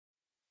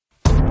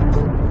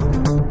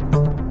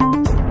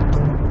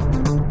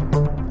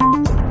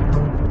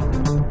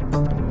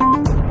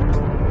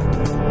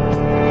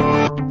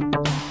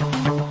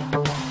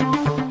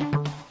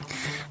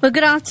Well,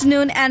 good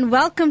afternoon and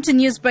welcome to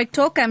Newsbreak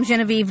Talk. I'm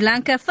Genevieve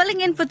Lanka, filling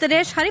in for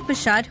Taresh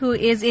Hariprasad, who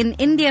is in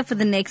India for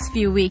the next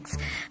few weeks.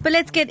 But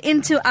let's get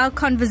into our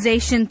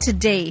conversation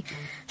today.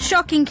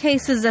 Shocking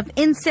cases of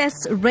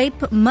incest,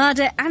 rape,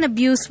 murder and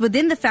abuse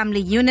within the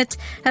family unit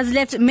has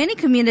left many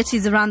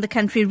communities around the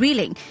country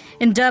reeling.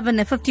 In Durban,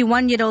 a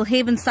 51-year-old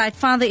Havenside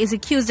father is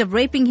accused of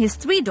raping his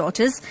 3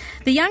 daughters.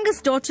 The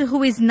youngest daughter,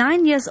 who is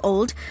 9 years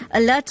old,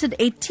 alerted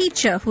a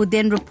teacher who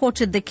then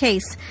reported the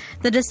case.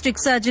 The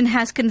district surgeon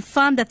has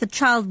confirmed that the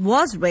child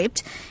was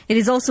raped. It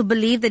is also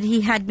believed that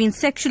he had been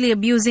sexually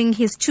abusing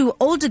his 2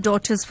 older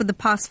daughters for the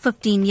past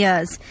 15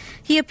 years.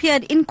 He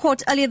appeared in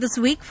court earlier this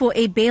week for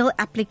a bail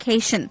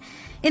application.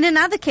 In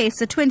another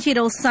case, a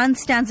 20-year-old son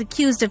stands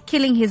accused of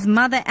killing his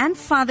mother and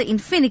father in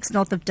Phoenix,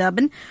 north of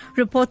Durban.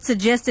 Reports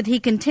suggest that he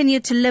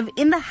continued to live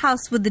in the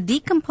house with the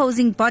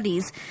decomposing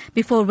bodies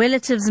before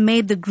relatives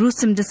made the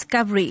gruesome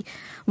discovery.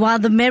 While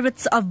the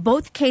merits of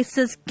both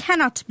cases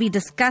cannot be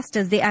discussed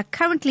as they are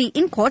currently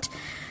in court,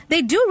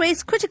 they do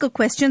raise critical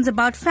questions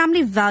about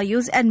family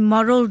values and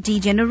moral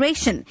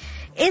degeneration.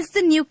 Is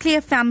the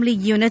nuclear family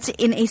unit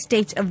in a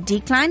state of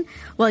decline?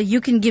 Well,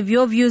 you can give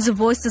your views a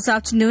voice this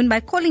afternoon by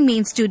calling me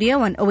in studio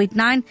on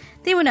 089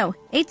 310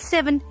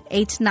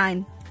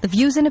 8789. The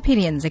views and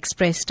opinions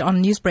expressed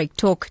on Newsbreak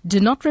Talk do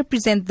not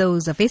represent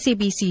those of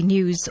SABC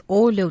News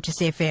or Lotus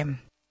FM.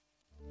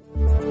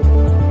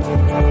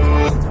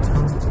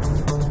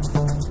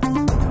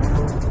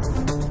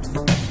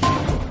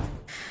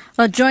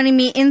 Well, joining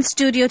me in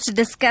studio to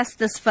discuss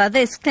this further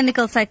is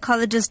clinical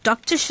psychologist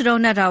Dr.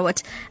 Sharona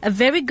Rawat. A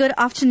very good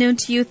afternoon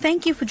to you.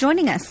 Thank you for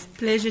joining us.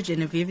 Pleasure,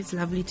 Genevieve. It's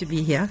lovely to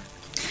be here.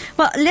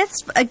 Well,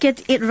 let's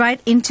get it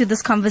right into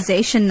this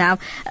conversation now.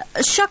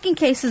 Shocking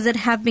cases that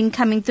have been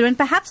coming through, and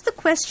perhaps the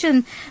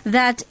question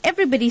that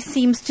everybody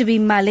seems to be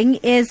mulling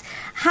is,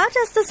 how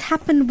does this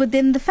happen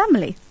within the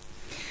family?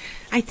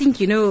 I think,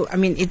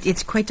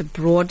 it's quite a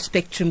broad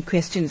spectrum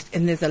question,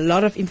 and there's a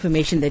lot of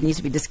information that needs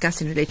to be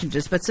discussed in relation to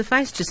this. But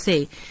suffice to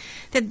say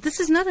that this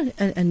is not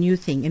a new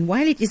thing. And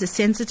while it is a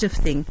sensitive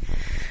thing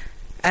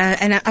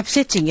and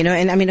upsetting,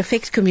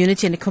 affects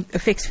community and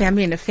affects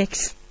family and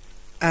affects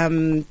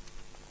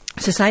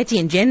society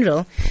in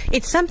general,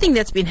 it's something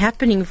that's been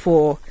happening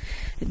for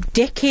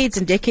decades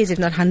and decades, if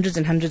not hundreds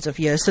and hundreds of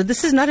years. So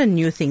this is not a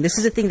new thing. This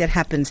is a thing that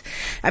happens.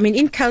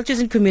 In cultures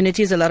and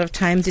communities, a lot of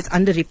times it's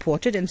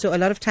underreported, and so a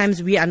lot of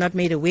times we are not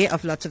made aware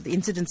of lots of the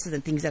incidences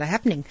and things that are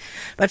happening.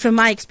 But from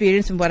my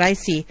experience and what I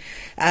see,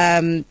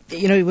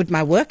 with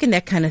my work and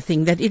that kind of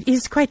thing, that it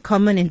is quite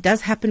common and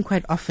does happen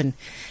quite often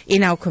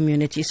in our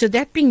community. So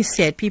that being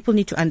said, people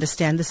need to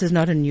understand this is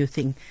not a new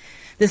thing.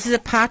 This is a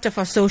part of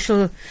our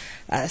social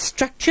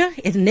structure,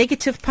 a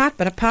negative part,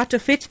 but a part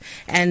of it,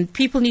 and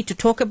people need to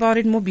talk about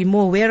it more, be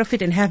more aware of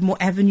it, and have more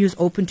avenues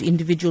open to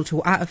individuals who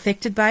are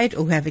affected by it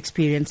or who have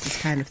experienced this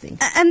kind of thing.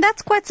 And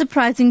that's quite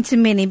surprising to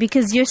many,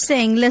 because you're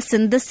saying,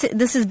 listen, this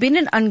has been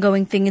an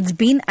ongoing thing, it's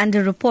been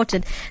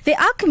underreported. There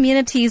are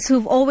communities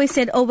who've always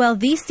said, oh, well,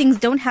 these things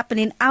don't happen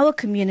in our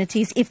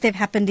communities if they've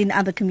happened in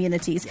other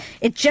communities.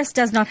 It just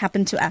does not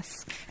happen to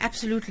us.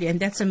 Absolutely, and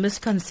that's a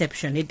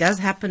misconception. It does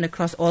happen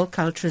across all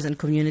cultures and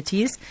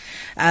communities.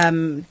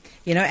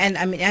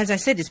 As I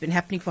said, it's been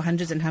happening for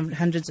hundreds and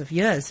hundreds of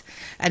years.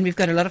 And we've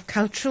got a lot of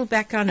cultural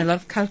background, a lot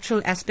of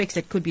cultural aspects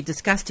that could be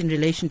discussed in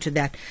relation to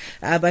that.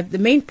 But the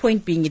main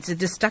point being it's a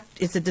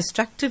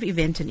destructive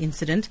event and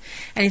incident,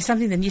 and it's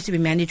something that needs to be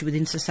managed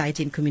within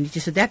society and community.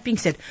 So that being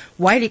said,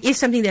 while it is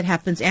something that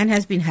happens and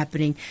has been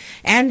happening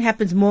and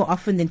happens more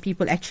often than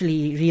people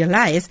actually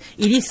realize,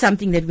 it is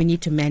something that we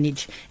need to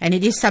manage. And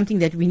it is something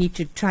that we need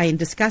to try and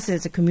discuss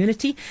as a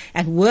community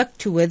and work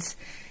towards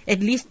at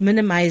least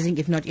minimizing,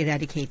 if not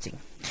eradicating.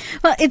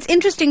 Well, it's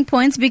interesting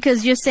points,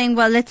 because you're saying,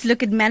 well, let's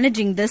look at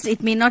managing this.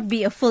 It may not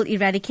be a full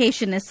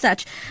eradication as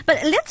such.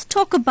 But let's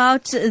talk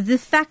about the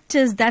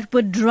factors that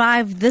would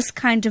drive this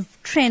kind of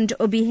trend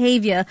or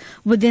behavior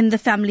within the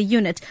family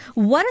unit.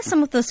 What are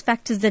some of those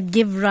factors that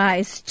give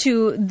rise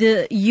to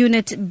the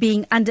unit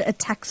being under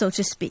attack, so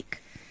to speak?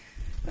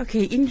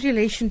 Okay, in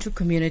relation to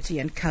community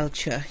and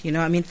culture,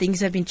 things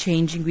have been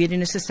changing. We're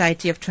in a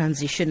society of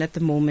transition at the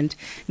moment,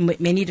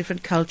 many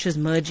different cultures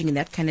merging and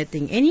that kind of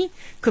thing. Any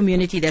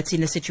community that's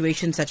in a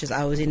situation such as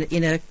ours,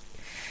 in a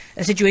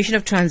situation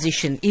of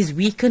transition, is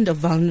weakened or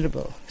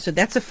vulnerable. So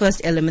that's the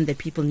first element that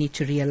people need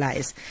to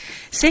realize.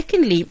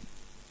 Secondly,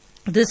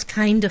 this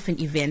kind of an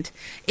event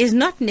is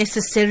not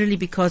necessarily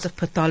because of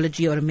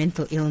pathology or a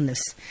mental illness.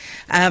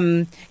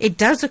 It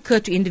does occur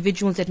to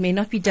individuals that may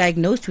not be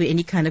diagnosed with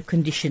any kind of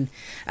condition.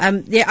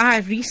 There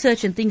are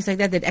research and things like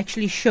that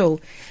actually show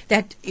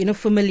that,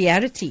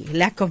 familiarity,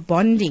 lack of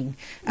bonding,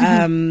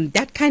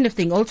 that kind of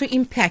thing also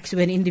impacts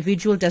when an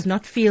individual does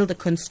not feel the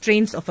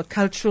constraints of a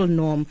cultural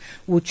norm,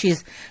 which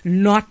is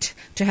not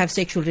to have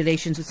sexual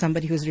relations with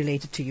somebody who's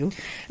related to you,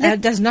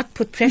 does not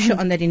put pressure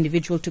on that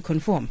individual to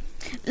conform.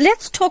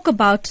 Let's talk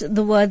about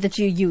the word that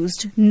you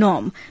used,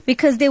 norm,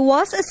 because there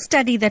was a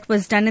study that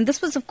was done, and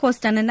this was, of course,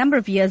 done a number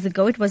of years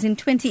ago. It was in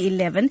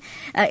 2011.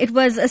 It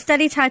was a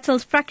study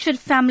titled Fractured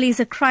Families,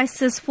 a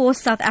Crisis for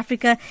South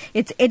Africa.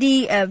 It's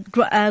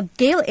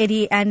Gail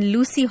Eddy and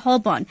Lucy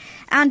Holborn.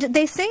 And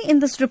they say in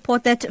this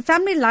report that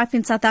family life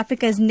in South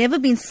Africa has never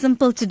been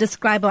simple to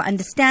describe or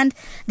understand.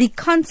 The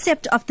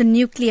concept of the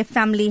nuclear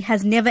family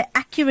has never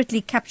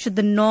accurately captured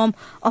the norm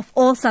of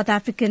all South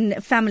African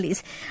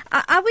families.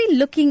 Are we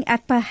looking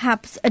at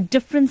perhaps a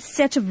different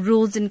set of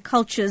rules and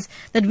cultures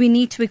that we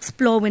need to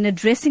explore when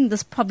addressing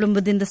this problem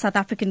within the South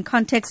African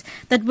context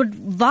that would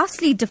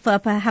vastly differ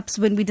perhaps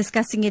when we're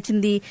discussing it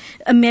in the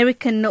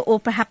American or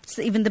perhaps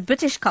even the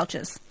British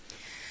cultures?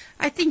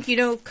 I think,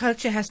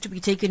 culture has to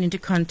be taken into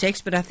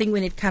context, but I think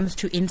when it comes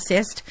to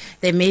incest,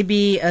 there may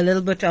be a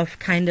little bit of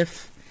kind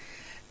of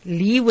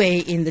leeway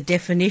in the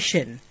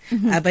definition.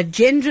 But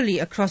generally,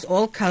 across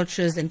all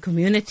cultures and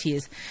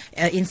communities,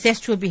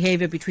 incestual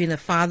behavior between a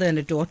father and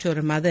a daughter or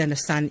a mother and a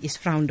son is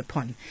frowned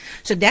upon.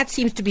 So that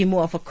seems to be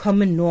more of a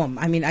common norm.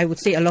 I mean, I would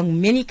say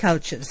along many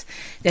cultures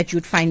that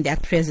you'd find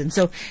that present.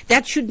 So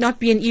that should not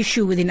be an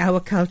issue within our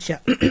culture.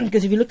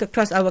 Because if you look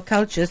across our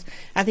cultures,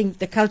 I think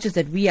the cultures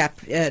that we are,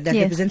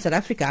 represent South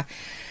Africa,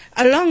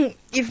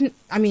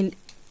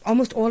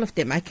 almost all of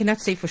them. I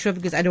cannot say for sure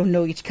because I don't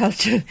know each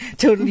culture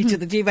totally to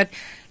the T, but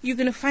you're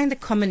going to find the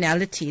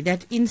commonality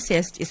that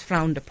incest is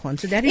frowned upon.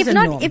 So that is a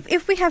norm.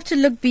 If we have to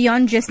look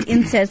beyond just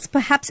incest,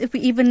 perhaps if we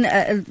even,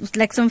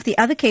 like some of the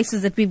other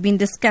cases that we've been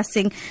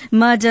discussing,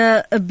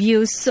 murder,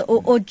 abuse,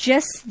 or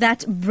just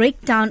that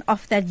breakdown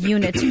of that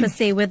unit per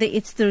se, whether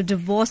it's through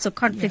divorce or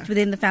conflict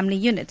within the family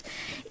unit.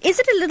 Is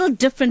it a little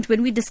different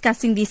when we're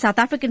discussing the South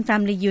African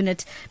family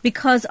unit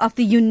because of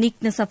the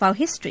uniqueness of our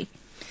history?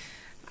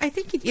 I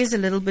think it is a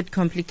little bit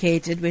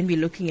complicated when we're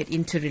looking at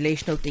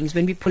interrelational things,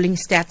 when we're pulling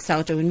stats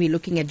out or when we're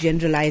looking at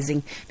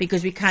generalizing,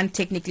 because we can't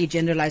technically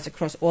generalize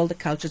across all the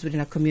cultures within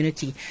our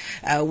community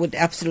with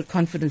absolute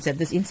confidence at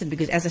this instant,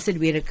 because as I said,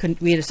 we're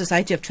a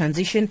society of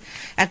transition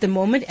at the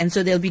moment, and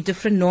so there'll be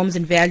different norms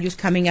and values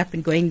coming up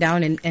and going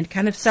down and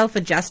kind of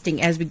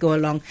self-adjusting as we go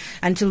along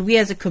until we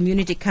as a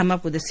community come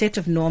up with a set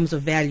of norms or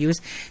values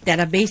that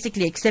are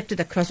basically accepted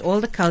across all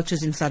the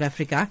cultures in South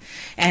Africa,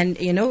 and,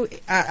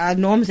 are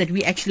norms that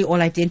we actually all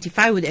identify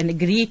with and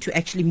agree to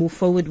actually move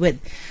forward with.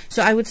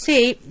 So I would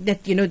say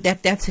that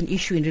that's an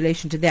issue in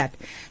relation to that.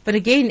 But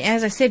again,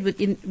 as I said,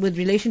 with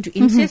relation to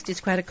incest,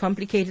 it's quite a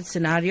complicated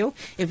scenario.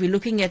 If we're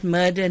looking at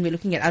murder and we're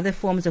looking at other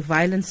forms of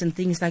violence and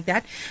things like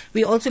that,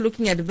 we're also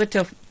looking at a bit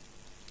of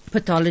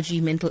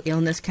pathology, mental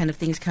illness kind of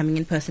things coming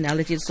in,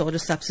 personality disorder,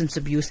 substance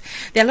abuse.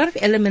 There are a lot of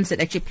elements that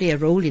actually play a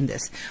role in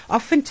this.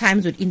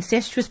 Oftentimes with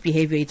incestuous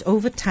behavior, it's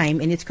over time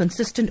and it's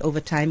consistent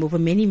over time, over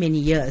many, many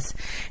years.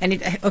 And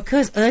it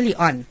occurs early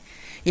on.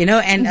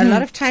 And a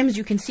lot of times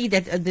you can see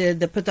that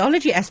the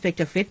pathology aspect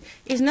of it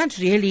is not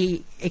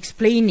really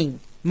explaining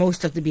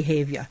most of the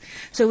behavior.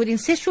 So with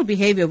incestual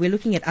behavior, we're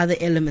looking at other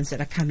elements that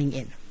are coming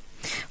in.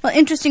 Well,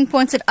 interesting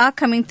points that are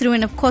coming through,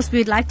 and of course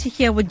we'd like to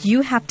hear what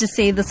you have to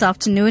say this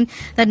afternoon.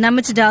 That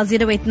number to dial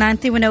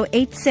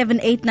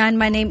 089-310-8789.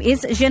 My name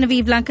is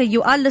Genevieve Lanka.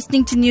 You are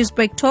listening to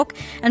Newsbreak Talk,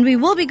 and we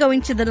will be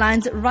going to the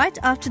lines right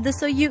after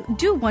this, so you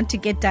do want to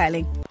get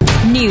dialing.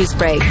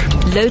 Newsbreak,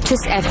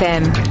 Lotus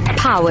FM,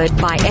 powered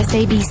by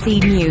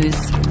SABC News.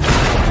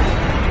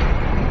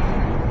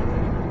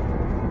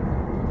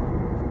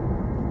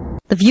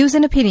 The views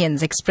and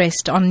opinions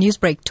expressed on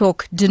Newsbreak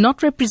Talk do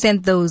not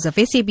represent those of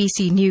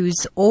SABC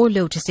News or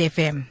Lotus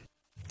FM.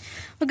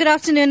 Well, good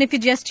afternoon. If you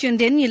just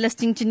tuned in, you're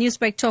listening to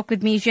Newsbreak Talk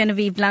with me,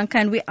 Genevieve Lanka,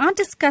 and we are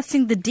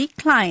discussing the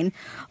decline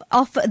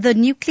of the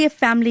nuclear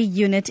family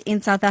unit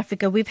in South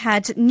Africa. We've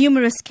had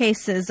numerous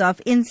cases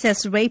of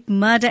incest, rape,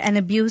 murder and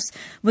abuse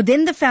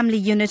within the family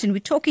unit, and we're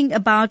talking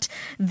about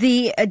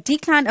the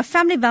decline of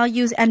family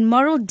values and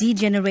moral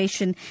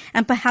degeneration.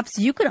 And perhaps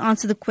you could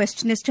answer the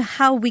question as to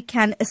how we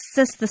can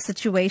assist the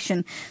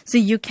situation. So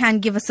you can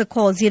give us a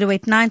call,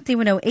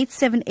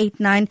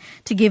 089-310-8789,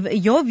 to give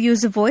your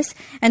views a voice.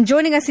 And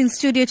joining us in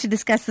studio to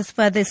discuss this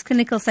further is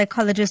clinical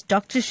psychologist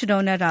Dr.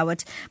 Sharona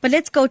Rawat. But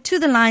let's go to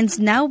the lines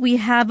now. We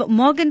have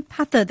Morgan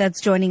Pather that's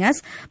joining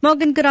us.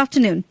 Morgan, good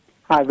afternoon.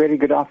 Hi, very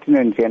good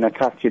afternoon, Jen. I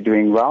trust you're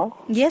doing well.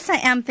 Yes, I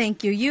am.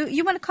 Thank you.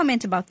 You want to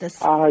comment about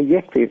this?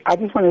 Yes, please. I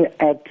just want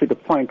to add to the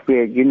point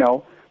where,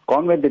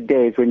 gone were the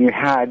days when you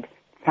had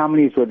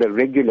families with the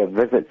regular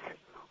visits,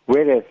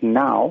 whereas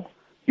now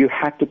you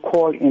had to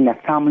call in a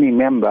family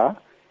member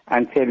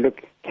and say,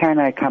 look, can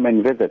I come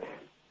and visit?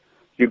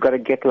 You've got to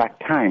get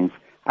times.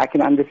 I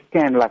can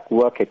understand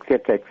work,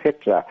 etc.,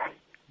 etc.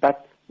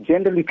 But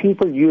generally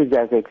people use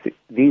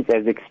these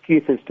as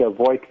excuses to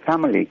avoid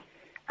family.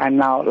 And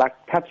now,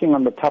 touching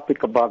on the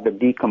topic about the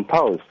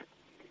decomposed,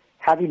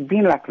 had it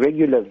been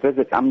regular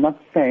visits, I'm not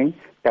saying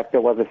that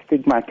there was a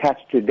stigma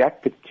attached to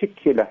that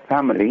particular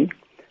family,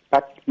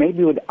 but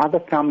maybe with other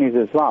families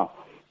as well.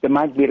 There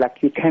might be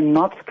you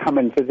cannot come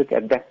and visit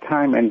at that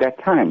time and that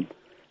time.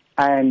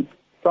 And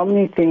so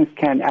many things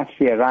can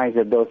actually arise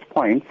at those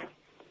points.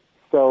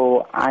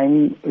 So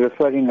I'm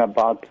referring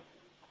about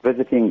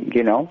visiting,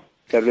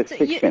 the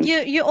restrictions.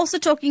 So you're also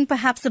talking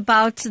perhaps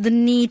about the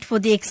need for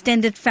the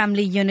extended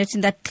family unit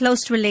and that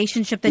close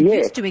relationship that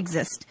used to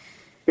exist.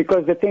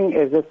 Because the thing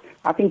is this,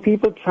 I think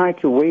people try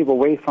to wave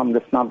away from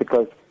this now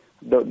because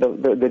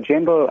the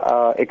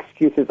general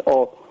excuse is,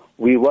 oh,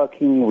 we're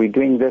working, we're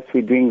doing this,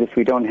 we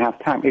don't have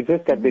time. It's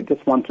just that they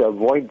just want to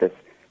avoid this.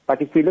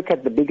 But if we look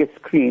at the biggest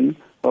screen,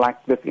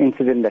 like this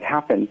incident that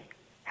happened,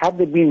 had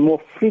there been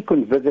more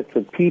frequent visits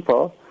with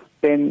people,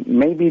 then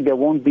maybe there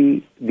won't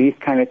be these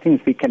kind of things.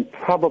 We can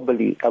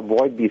probably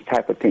avoid these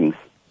type of things.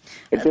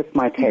 It's just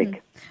my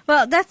take.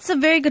 Well, that's a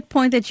very good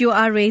point that you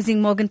are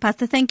raising, Morgan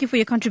Patha. Thank you for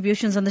your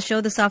contributions on the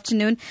show this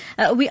afternoon.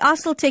 We are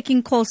still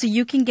taking calls, so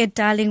you can get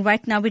dialing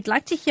right now. We'd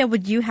like to hear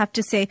what you have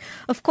to say.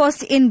 Of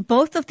course, in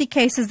both of the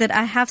cases that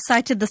I have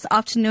cited this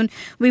afternoon,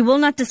 we will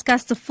not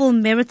discuss the full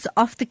merits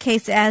of the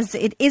case as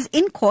it is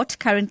in court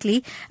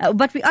currently,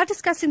 but we are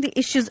discussing the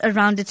issues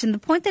around it. And the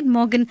point that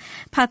Morgan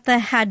Patha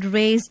had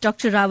raised,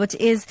 Dr. Rawat,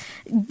 is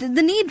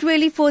the need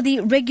really for the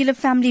regular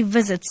family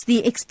visits,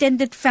 the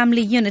extended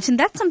family unit. And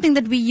that's something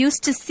that we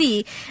used to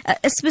see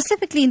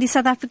specifically in the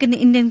South African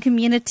Indian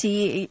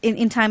community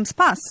in times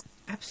past.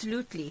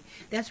 Absolutely.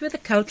 That's where the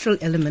cultural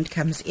element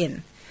comes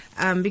in.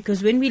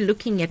 Because when we're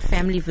looking at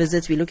family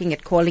visits, we're looking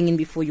at calling in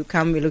before you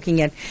come, we're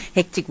looking at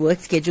hectic work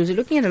schedules, we're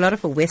looking at a lot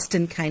of a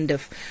Western kind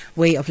of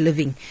way of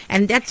living.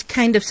 And that's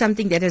kind of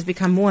something that has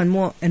become more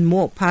and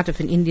more part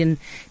of an Indian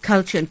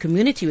culture and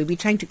community where we're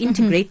trying to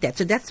integrate that.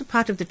 So that's a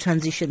part of the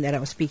transition that I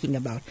was speaking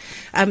about.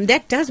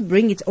 That does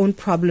bring its own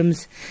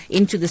problems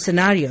into the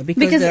scenario.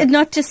 Because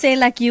not to say,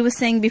 like you were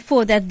saying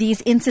before, that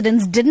these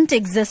incidents didn't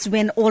exist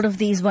when all of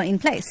these were in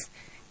place.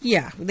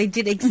 Yeah, they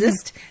did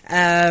exist,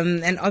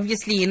 and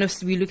obviously,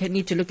 we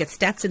need to look at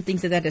stats and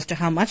things like that as to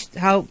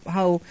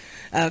how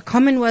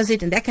common was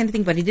it and that kind of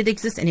thing. But it did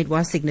exist, and it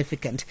was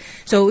significant.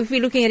 So if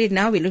we're looking at it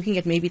now, we're looking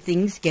at maybe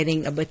things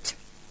getting a bit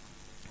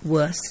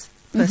worse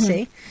per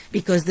se,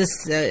 because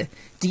this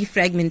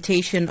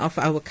defragmentation of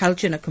our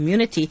culture and our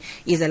community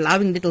is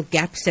allowing little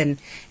gaps and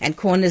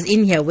corners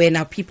in here where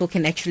now people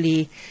can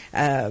actually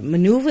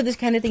maneuver this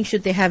kind of thing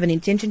should they have an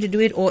intention to do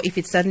it, or if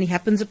it suddenly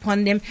happens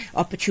upon them,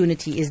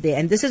 opportunity is there.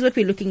 And this is what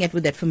we're looking at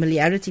with that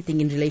familiarity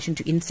thing in relation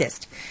to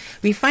incest.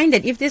 We find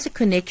that if there's a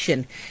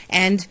connection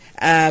and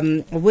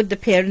with the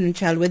parent and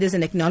child, where there's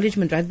an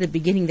acknowledgement right at the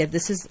beginning that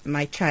this is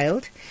my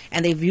child,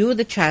 and they view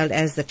the child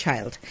as the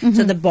child.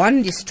 So the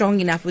bond is strong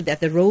enough with that,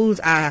 the roles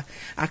are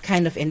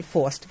kind of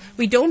enforced.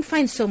 We don't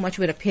find so much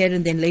where a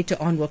parent then later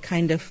on will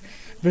kind of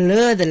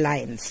blur the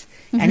lines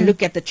and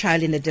look at the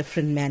child in a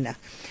different manner.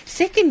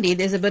 Secondly,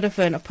 there's a bit of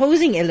an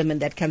opposing element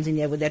that comes in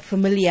here with that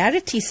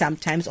familiarity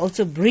sometimes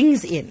also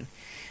brings in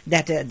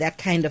that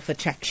kind of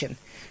attraction.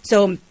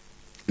 So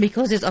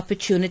because there's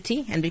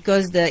opportunity and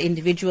because the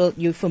individual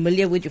you're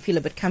familiar with, you feel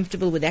a bit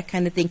comfortable with that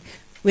kind of thing.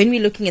 When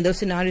we're looking at those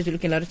scenarios, we're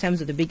looking a lot of times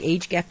with a big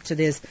age gap. So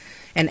there's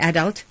an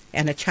adult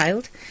and a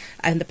child,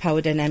 and the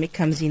power dynamic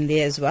comes in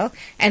there as well.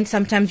 And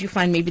sometimes you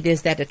find maybe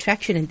there's that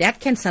attraction, and that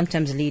can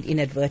sometimes lead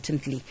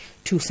inadvertently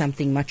to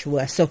something much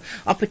worse. So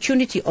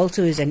opportunity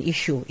also is an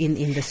issue in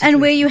this situation.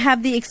 And where you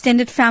have the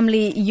extended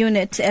family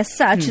unit as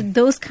such,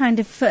 those kind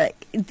of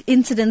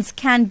incidents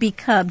can be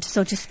curbed,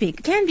 so to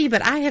speak. Can be,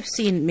 but I have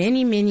seen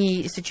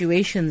many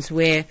situations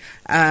where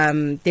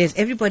there's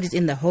everybody's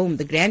in the home.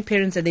 The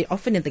grandparents are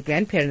often in the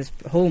grandparents'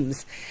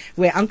 homes,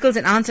 where uncles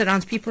and aunts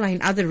around, people are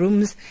in other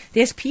rooms.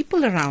 There's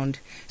people around.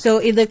 So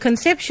in the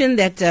conception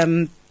that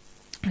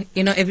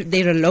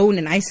they're alone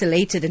and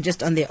isolated and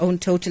just on their own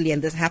totally,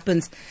 and this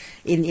happens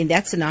in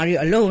that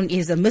scenario alone,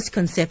 is a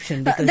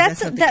misconception. Because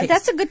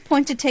that's a good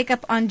point to take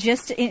up on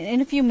just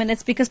in a few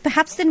minutes, because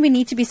perhaps then we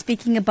need to be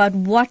speaking about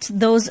what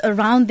those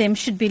around them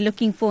should be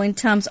looking for in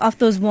terms of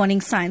those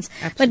warning signs.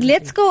 Absolutely. But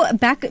let's go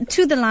back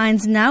to the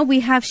lines now. We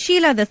have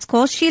Sheila that's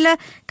called. Sheila,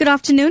 good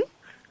afternoon.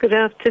 Good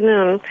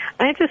afternoon.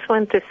 I just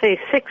want to say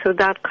sex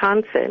without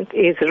consent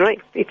is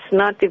rape. It's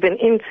not even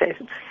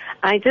incest.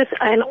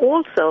 And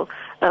also,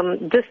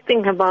 this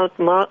thing about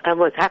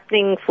what's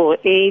happening for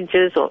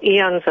ages or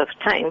eons of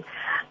time,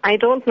 I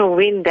don't know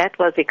when that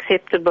was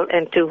acceptable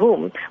and to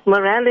whom.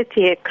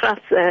 Morality across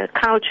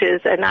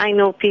cultures, and I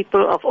know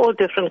people of all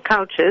different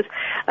cultures,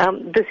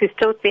 this is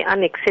totally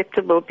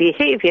unacceptable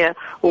behavior,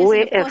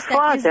 where a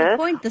father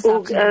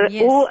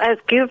who has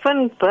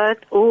given birth,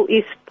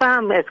 whose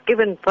sperm has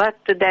given birth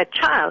to that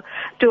child,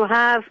 to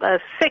have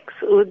sex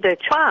with the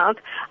child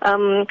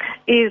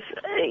is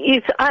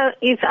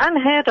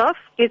unheard of.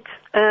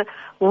 It's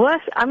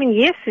worse. I mean,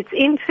 yes, it's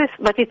incest,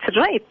 but it's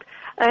rape.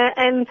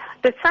 And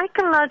the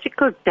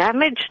psychological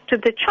damage to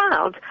the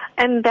child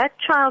and that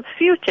child's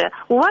future,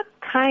 what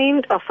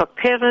kind of a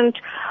parent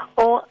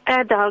or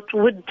adult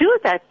would do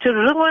that to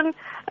ruin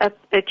a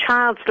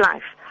child's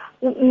life?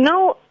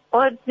 No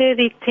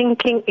ordinary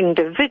thinking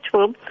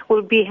individual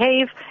will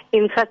behave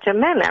in such a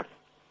manner.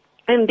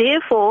 And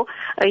therefore,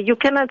 you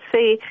cannot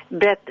say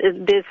that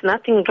there's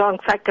nothing wrong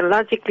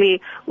psychologically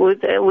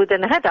with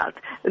an adult.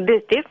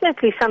 There's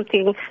definitely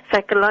something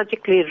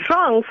psychologically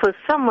wrong for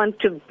someone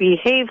to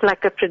behave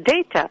like a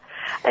predator.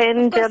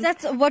 And of course,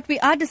 that's what we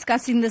are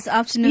discussing this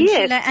afternoon,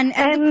 yes, Sheila. And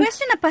the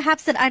question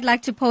perhaps that I'd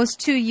like to pose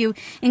to you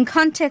in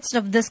context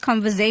of this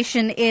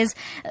conversation is,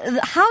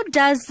 how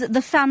does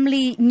the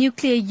family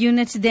nuclear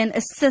unit then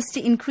assist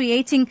in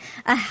creating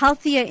a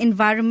healthier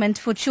environment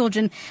for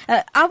children?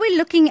 Are we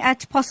looking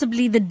at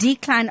possibly the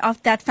decline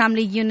of that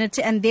family unit,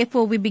 and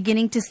therefore we're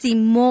beginning to see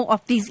more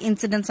of these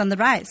incidents on the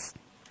rise?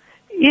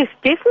 Yes,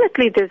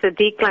 definitely there's a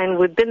decline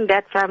within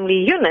that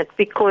family unit,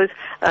 because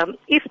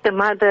if the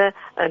mother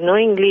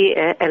knowingly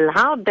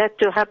allowed that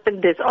to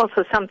happen, there's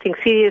also something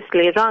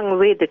seriously wrong,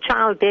 where the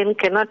child then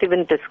cannot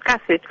even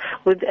discuss it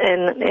with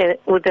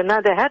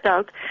another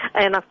adult,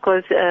 and of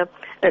course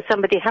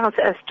somebody else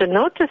has to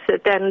notice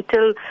it, and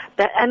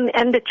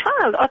the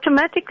child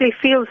automatically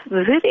feels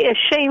very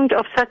ashamed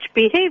of such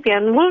behavior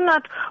and will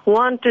not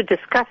want to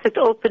discuss it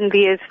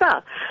openly as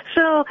well.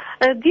 So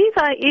these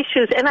are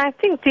issues, and I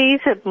think there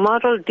is a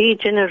moral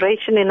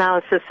degeneration in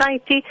our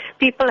society.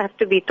 People have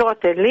to be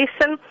taught a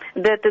lesson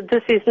that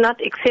this is not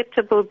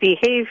acceptable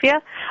behavior.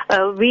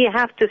 We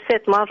have to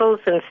set morals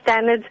and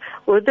standards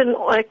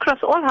across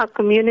all our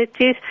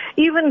communities.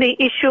 Even the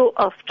issue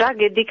of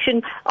drug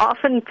addiction,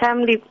 often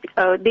family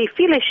they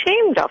feel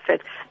ashamed of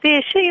it. They're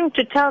ashamed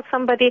to tell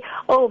somebody,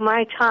 "Oh,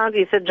 my child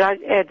is a drug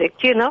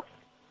addict,"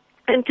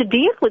 and to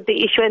deal with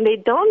the issue, and they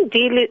don't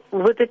deal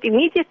with it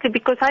immediately,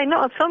 because I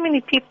know of so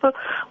many people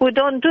who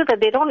don't do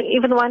that. They don't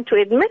even want to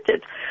admit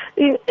it.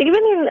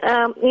 Even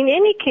in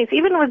any case,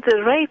 even with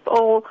the rape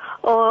or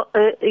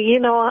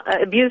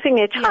abusing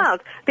a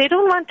child, they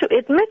don't want to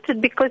admit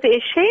it because they're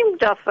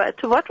ashamed of it.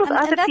 What would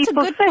other people say? And that's a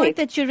good point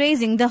that you're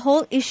raising, the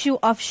whole issue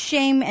of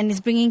shame, and is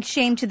bringing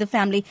shame to the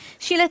family.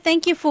 Sheila,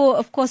 thank you for,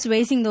 of course,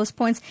 raising those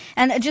points.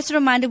 And just a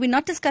reminder, we're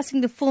not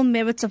discussing the full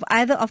merits of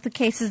either of the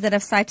cases that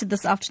I've cited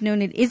this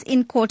afternoon. It is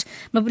in court,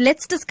 but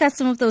let's discuss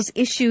some of those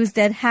issues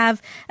that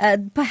have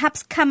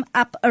perhaps come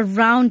up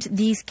around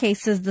these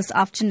cases this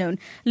afternoon.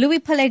 Louis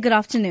Pillay, good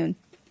afternoon.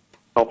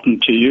 Good afternoon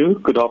to you,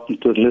 good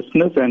afternoon to the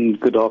listeners, and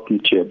good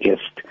afternoon to your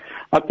guest.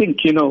 I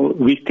think,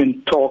 we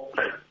can talk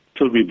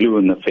till we're blue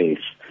in the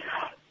face.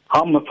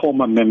 I'm a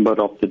former member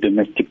of the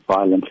Domestic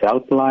Violence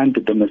Helpline,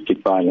 the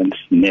Domestic Violence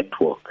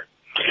Network.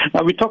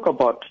 Now, we talk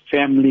about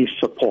family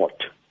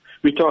support.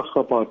 We talk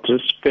about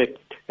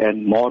respect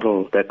and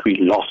moral that we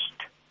lost.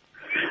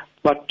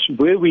 But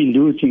where we're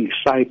losing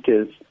sight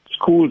is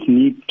schools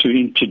need to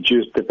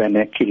introduce the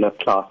vernacular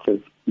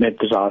classes,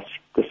 madras,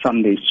 the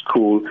Sunday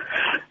school,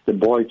 the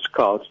Boy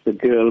Scouts, the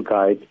Girl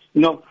Guides.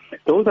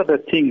 Those are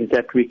the things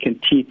that we can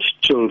teach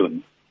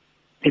children.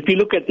 If you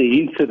look at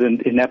the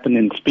incident it happened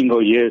in Spingo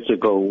years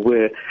ago,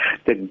 where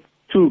the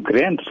two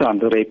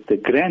grandsons raped the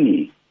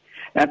granny,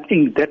 I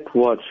think that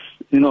was,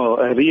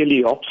 a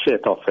really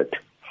upset of it.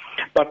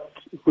 But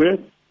where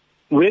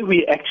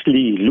we're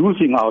actually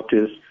losing out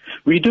is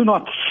we do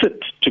not sit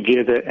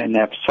together and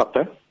have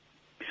supper.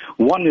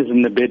 One is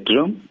in the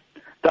bedroom,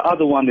 the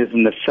other one is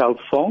in the cell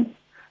phone,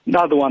 the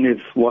other one is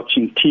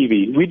watching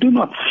TV. We do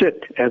not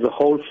sit as a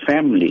whole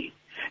family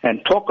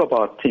and talk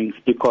about things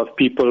because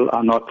people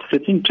are not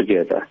sitting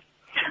together.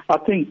 I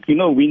think,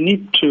 we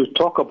need to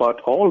talk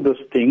about all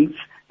those things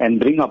and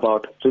bring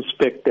about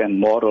respect and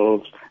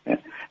morals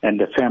and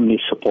the family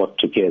support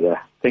together.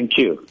 Thank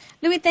you.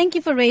 Louis, thank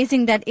you for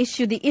raising that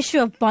issue, the issue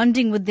of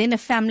bonding within a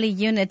family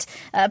unit.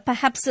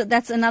 Perhaps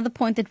that's another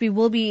point that we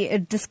will be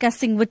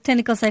discussing with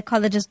clinical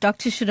psychologist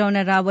Dr.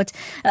 Sharona Rawat.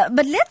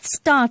 But let's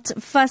start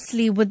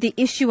firstly with the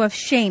issue of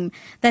shame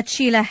that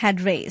Sheila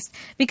had raised,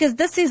 because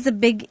this is the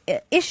big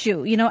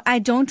issue. I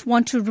don't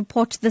want to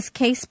report this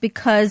case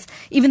because,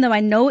 even though I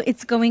know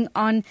it's going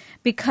on,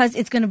 because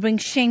it's going to bring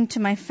shame to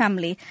my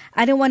family.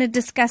 I don't want to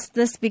discuss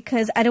this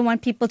because I don't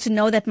want people to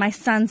know that my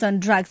son's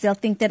on drugs. They'll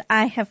think that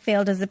I have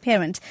failed as a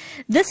parent.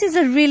 This is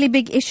a really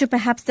big issue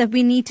perhaps that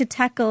we need to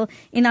tackle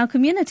in our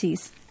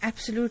communities.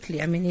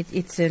 Absolutely. I mean,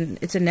 it's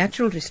a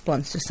natural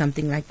response to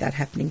something like that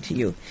happening to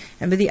you.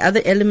 And but the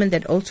other element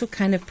that also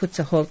kind of puts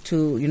a halt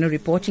to,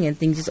 reporting and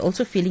things is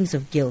also feelings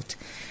of guilt.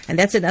 And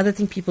that's another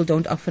thing people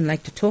don't often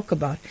like to talk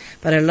about.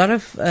 But a lot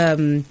of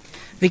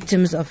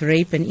victims of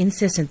rape and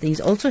incest and things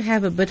also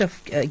have a bit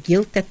of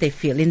guilt that they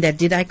feel in that,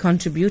 did I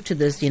contribute to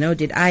this?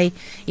 Did I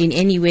in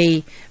any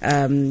way,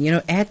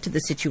 add to the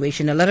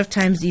situation? A lot of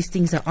times these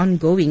things are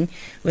ongoing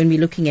when we're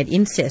looking at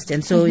incest.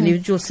 And so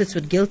individual sits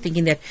with guilt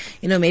thinking that,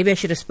 maybe I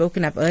should have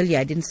spoken up earlier.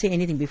 I didn't say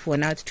anything before.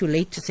 Now it's too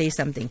late to say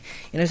something.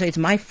 So it's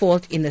my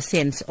fault in the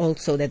sense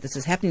also that this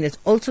is happening. There's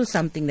also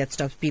something that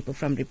stops people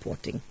from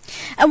reporting.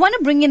 I want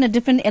to bring in a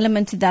different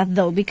element to that,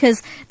 though,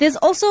 because there's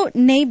also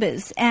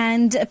neighbors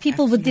and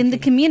people within the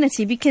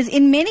community, because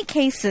in many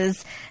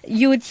cases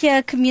you would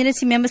hear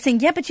community members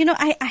saying, yeah, but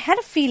I had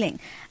a feeling.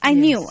 I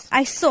knew,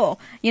 I saw,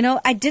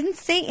 I didn't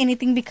say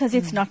anything because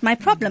it's not my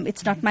problem.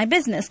 It's not my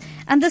business.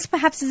 And this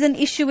perhaps is an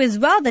issue as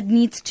well that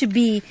needs to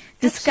be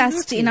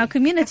discussed in our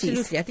communities.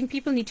 Absolutely. I think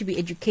people need to be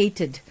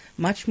educated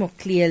much more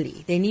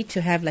clearly. They need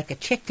to have like a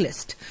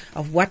checklist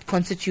of what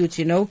constitutes,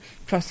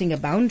 crossing a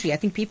boundary. I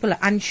think people are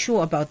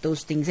unsure about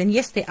those things. And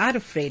yes, they are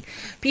afraid.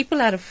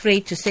 People are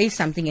afraid to say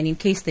something, and in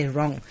case they're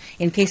wrong,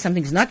 in case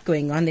something's not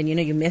going on, then,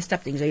 you messed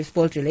up things or you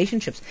spoiled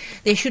relationships.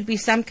 There should be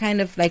some kind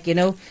of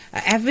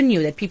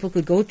avenue that people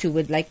could go to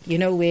with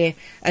where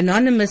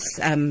anonymous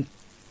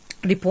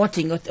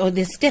reporting or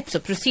there's steps or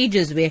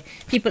procedures where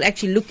people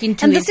actually look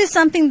into and this is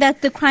something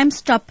that the Crime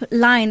Stop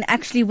line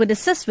actually would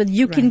assist with.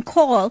 You can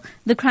call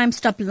the Crime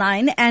Stop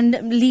line and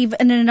leave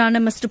an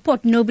anonymous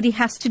report. Nobody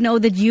has to know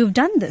that you've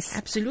done this.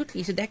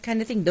 Absolutely. So that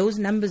kind of thing, those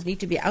numbers need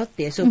to be out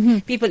there.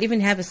 So people even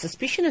have a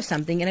suspicion of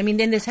something. And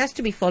then this has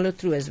to be followed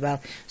through as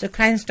well. So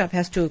Crime Stop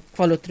has to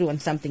follow through on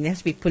something. There has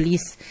to be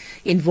police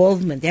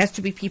involvement. There has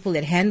to be people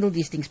that handle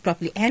these things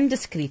properly and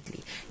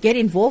discreetly. Get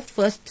involved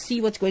first,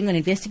 see what's going on,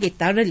 investigate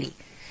thoroughly.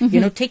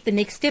 Take the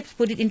next steps,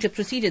 put it into a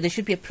procedure. There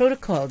should be a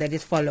protocol that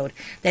is followed,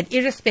 that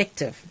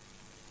irrespective,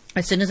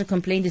 as soon as a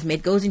complaint is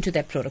made, goes into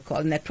that protocol,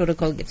 and that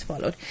protocol gets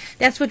followed.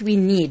 That's what we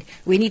need.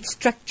 We need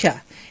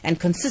structure and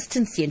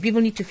consistency, and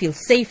people need to feel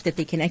safe that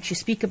they can actually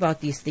speak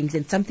about these things,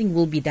 and something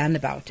will be done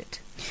about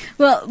it.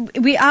 Well,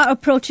 we are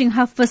approaching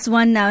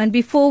 1:30 now, and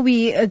before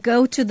we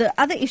go to the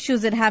other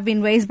issues that have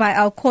been raised by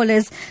our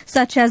callers,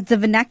 such as the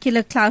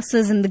vernacular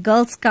classes and the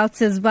Girl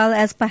Scouts, as well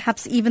as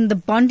perhaps even the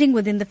bonding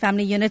within the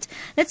family unit,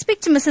 let's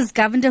speak to Mrs.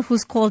 Govender,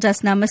 who's called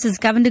us now. Mrs.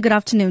 Govender, good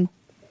afternoon.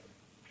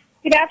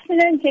 Good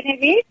afternoon,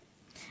 Genevieve.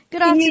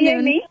 Good afternoon. Can you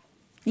hear me?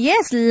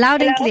 Yes,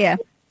 loud and clear.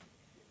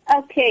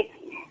 Okay.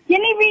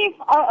 Genevieve,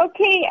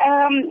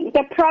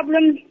 the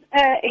problem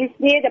is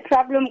there. The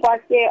problem was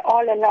there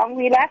all along.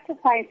 We'll have to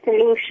find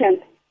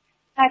solutions.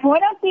 And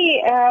one of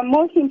the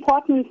most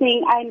important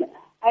thing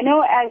I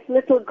know as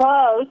little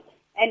girls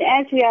and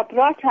as we are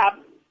brought up,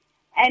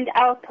 and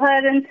our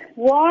parents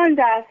warned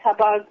us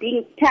about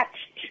being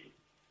touched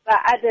by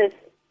others,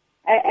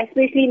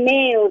 especially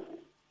males,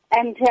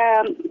 and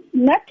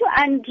not to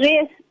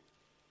undress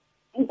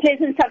in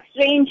presence of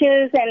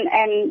strangers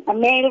and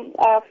male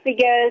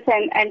figures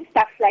and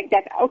stuff like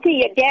that. Okay,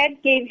 your dad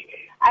gave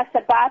us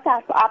a bath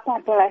up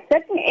until a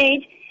certain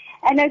age,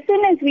 and as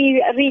soon as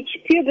we reach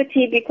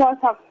puberty, because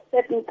of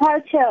certain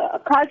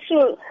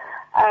cultural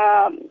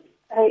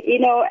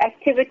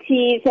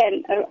activities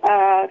and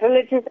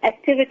religious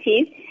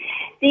activities,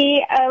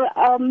 the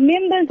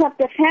members of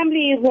the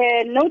family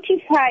were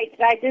notified,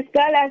 right? This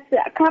girl has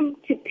come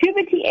to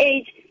puberty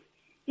age.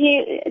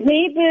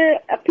 The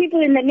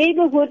people in the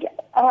neighborhood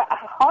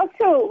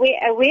also were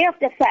aware of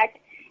the fact,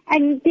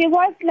 and there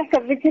was like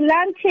a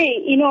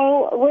vigilante,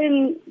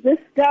 when this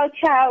girl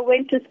child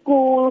went to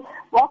school,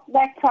 walked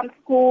back from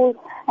school,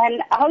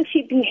 and how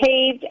she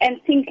behaved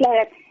and things like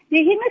that. The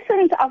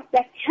innocence of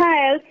that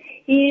child,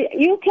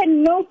 you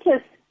can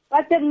notice,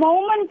 but the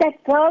moment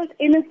that girl's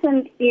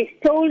innocence is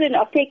stolen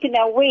or taken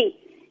away,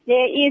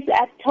 there is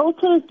a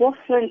total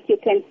difference you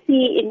can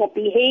see in the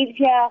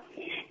behavior,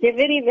 the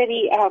very,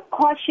 very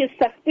cautious,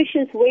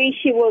 suspicious way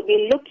she will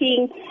be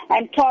looking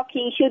and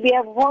talking. She'll be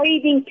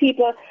avoiding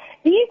people.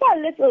 These are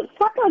little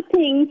subtle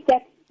things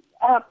that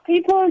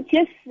people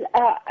just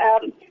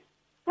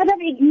sort of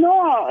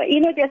ignore. They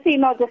say,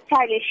 this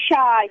child is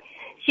shy.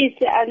 She's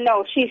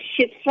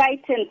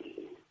frightened.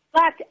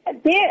 But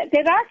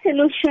there are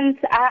solutions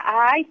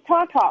I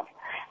thought of.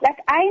 Like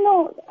I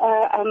know,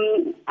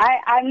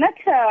 I'm not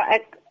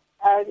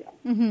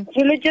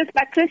religious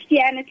by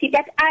Christianity,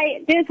 but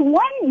there's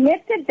one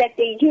method that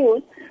they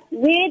use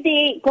where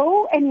they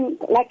go and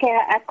like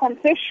a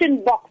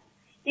confession box.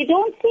 They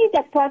don't see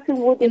that person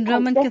would in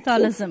Roman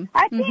Catholicism.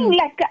 I think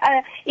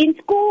in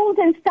schools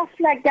and stuff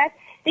like that,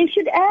 they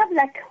should have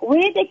like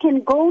where they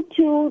can go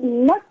to,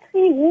 not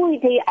see who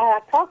they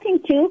are talking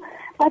to,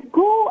 but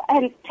go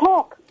and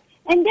talk.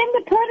 And then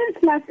the parents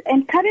must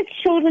encourage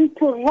children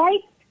to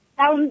write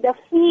down the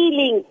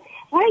feelings,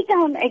 write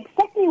down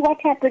exactly what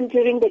happened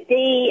during the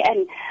day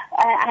and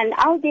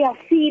how they are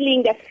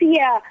feeling, the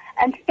fear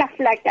and stuff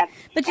like that.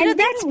 But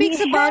that speaks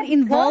about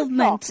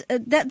involvement.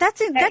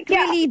 That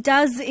really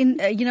does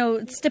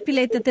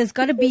stipulate that there's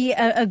got to be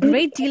a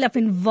great deal of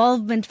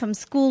involvement from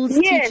schools,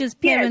 teachers,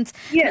 parents.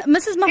 Yes.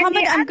 Mrs.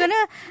 Mohammed,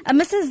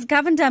 Mrs.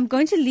 Govender, I'm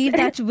going to leave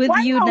that with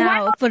you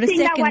now for a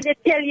second. I want to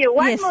tell you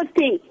one more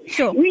thing.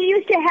 Sure. We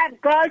used to have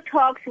girl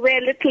talks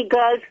where little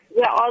girls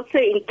were also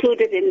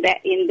included in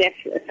the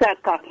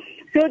circle.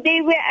 So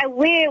they were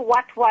aware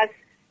what was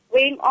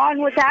going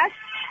on with us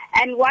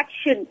and what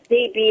should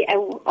they be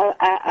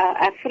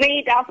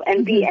afraid of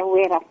and be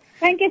aware of.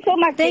 Thank you so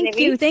much,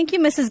 Genevieve. Thank you,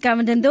 Mrs.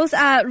 Govender. Those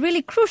are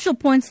really crucial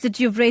points that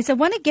you've raised. I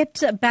want to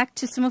get back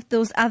to some of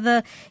those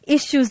other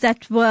issues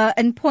that were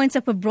and points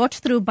that were brought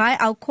through by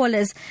our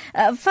callers.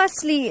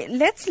 Firstly,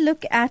 let's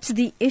look at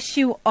the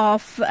issue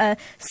of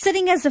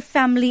sitting as a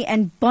family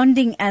and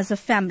bonding as a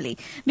family,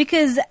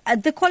 because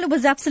the caller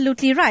was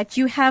absolutely right.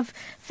 You have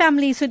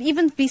families who'd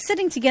even be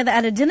sitting together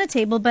at a dinner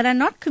table but are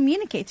not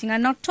communicating, are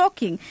not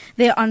talking.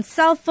 They're on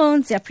cell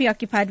phones, they're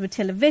preoccupied with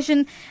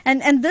television,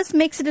 and this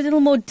makes it a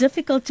little more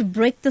difficult to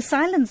break the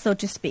silence, so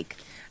to speak.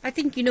 I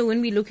think,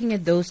 when we're looking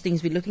at those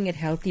things, we're looking at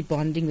healthy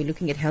bonding, we're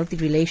looking at healthy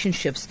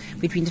relationships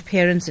between the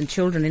parents and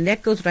children, and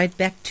that goes right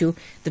back to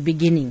the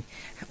beginning.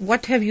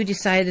 What have you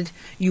decided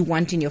you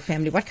want in your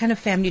family? What kind of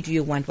family do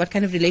you want? What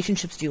kind of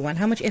relationships do you want?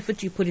 How much effort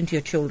do you put into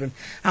your children?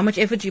 How much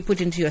effort do you put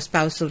into your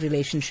spousal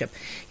relationship?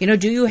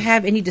 Do you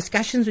have any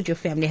discussions with your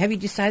family? Have you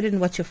decided on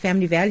what's your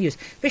family values?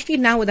 Especially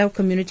now with our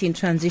community in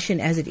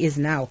transition as it is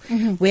now,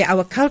 where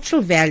our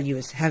cultural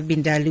values have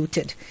been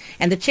diluted.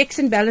 And the checks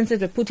and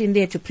balances were put in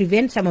there to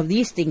prevent some of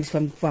these things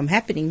from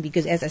happening,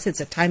 because, as I said, it's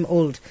a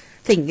time-old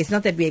thing. It's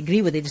not that we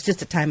agree with it, it's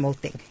just a time-old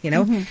thing,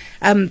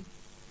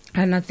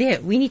 are not there.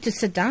 We need to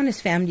sit down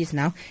as families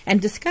now and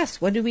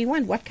discuss, what do we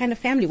want? What kind of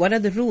family? What are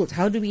the rules?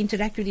 How do we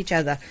interact with each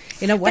other?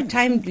 What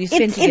time do we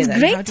spend together? It's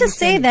great to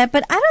say that,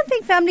 but I don't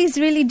think families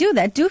really do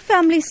that. Do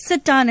families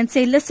sit down and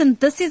say, listen,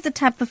 this is the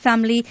type of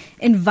family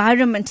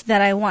environment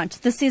that I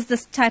want. This is the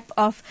type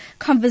of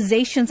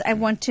conversations I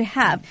want to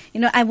have.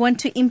 I want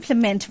to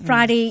implement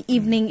Friday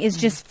evening is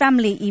just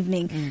family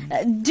evening.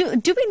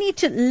 Do we need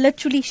to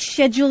literally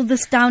schedule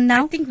this down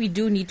now? I think we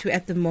do need to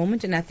at the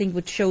moment, and I think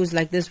with shows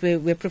like this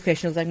where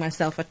professionals like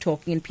myself are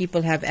talking and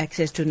people have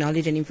access to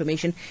knowledge and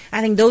information,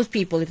 I think those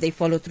people, if they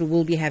follow through,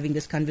 will be having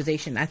this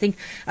conversation. I think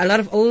a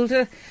lot of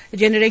older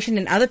generation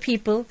and other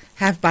people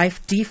have by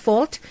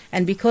default,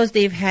 and because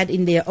they've had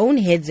in their own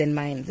heads and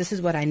minds, this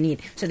is what I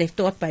need, so they've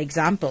taught by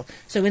example.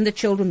 So when the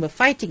children were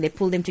fighting, they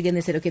pulled them together and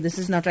they said, okay, this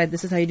is not right,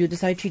 this is how you do, this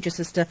is how you treat your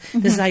sister,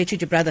 this is how you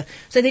treat your brother.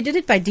 So they did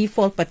it by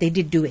default, but they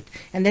did do it,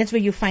 and that's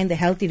where you find the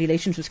healthy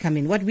relationships come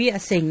in. What we are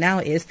saying now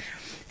is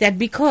that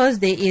because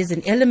there is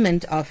an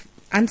element of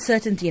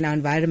uncertainty in our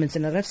environments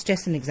and a lot of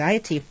stress and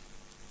anxiety,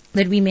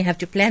 that we may have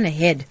to plan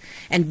ahead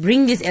and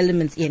bring these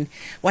elements in,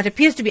 what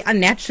appears to be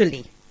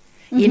unnaturally,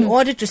 in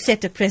order to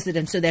set a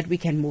precedent so that we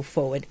can move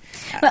forward.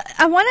 But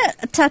I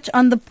want to touch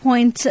on the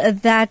point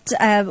that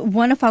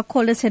one of our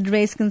callers had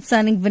raised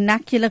concerning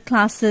vernacular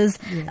classes,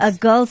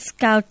 Girl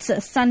Scouts,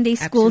 Sunday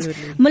schools.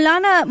 Absolutely.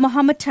 Mulana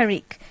Muhammad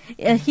Tariq,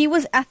 he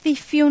was at the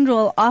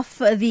funeral of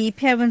the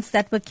parents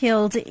that were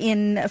killed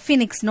in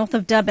Phoenix, north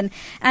of Durban,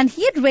 and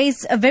he had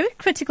raised a very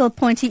critical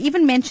point. He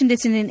even mentioned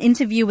it in an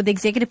interview with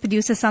executive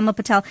producer Salma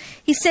Patel.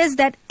 He says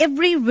that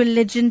every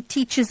religion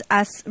teaches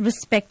us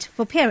respect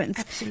for parents.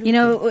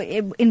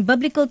 Absolutely. In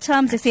biblical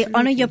terms, they say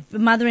honor your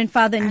mother and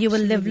father and you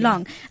will live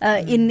long.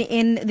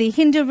 In the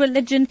Hindu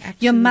religion,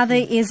 your mother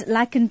is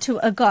likened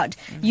to a god.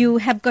 You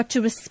have got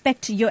to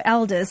respect your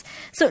elders.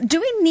 So do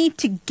we need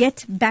to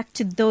get back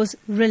to those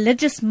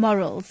religious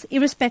morals,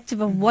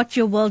 irrespective of what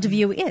your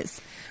worldview is?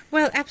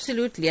 Well,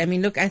 absolutely. I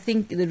mean, look, I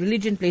think the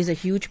religion plays a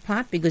huge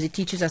part because it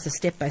teaches us a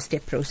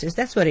step-by-step process.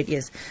 That's what it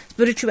is.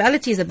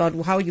 Spirituality is about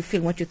how you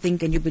feel, what you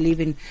think, and you believe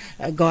in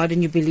God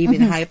and you believe in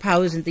higher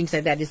powers and things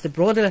like that. It's the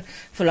broader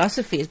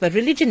philosophies. But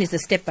religion is a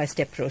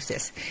step-by-step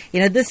process.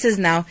 This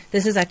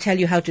is I tell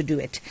you how to do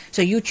it.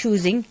 So you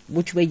choosing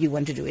which way you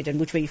want to do it and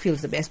which way you feel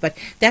is the best. But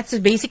that's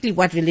basically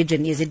what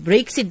religion is. It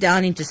breaks it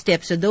down into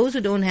steps. So those who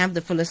don't have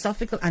the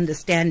philosophical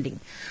understanding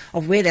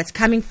of where that's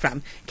coming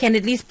from can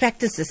at least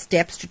practice the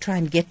steps to try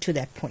and get to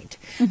that point.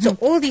 So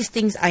all these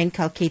things are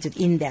inculcated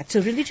in that.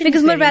 So religion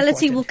because is very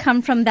morality important. will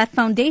come from that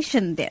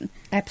foundation then.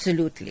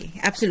 Absolutely.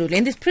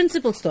 And this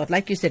principles taught,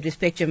 like you said,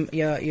 respect your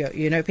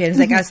parents,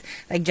 like us,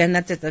 like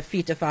Jannat at the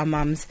feet of our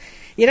moms,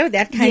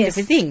 that kind of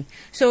a thing.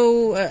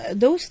 So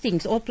those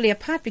things all play a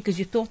part because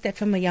you taught that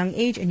from a young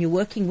age and you're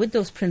working with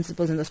those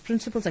principles, and those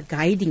principles are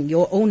guiding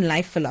your own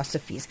life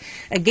philosophies.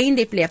 Again,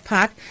 they play a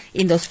part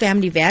in those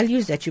family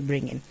values that you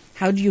bring in.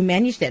 How do you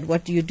manage that?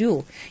 What do you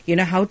do?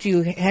 How do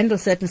you handle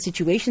certain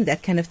situations,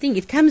 that kind of thing.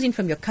 It comes in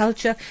from your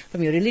culture,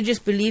 from your religious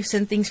beliefs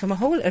and things, from a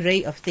whole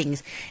array of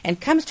things, and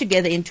comes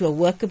together into a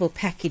workable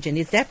package. And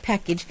it's that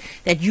package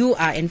that you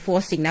are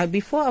enforcing. Now,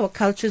 before, our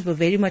cultures were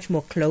very much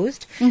more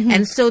closed,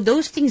 and so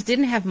those things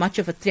didn't have much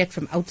of a threat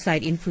from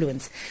outside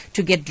influence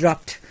to get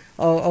dropped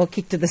or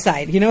kicked to the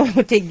side,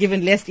 or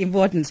given less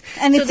importance.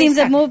 And so it seems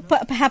that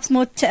perhaps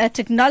more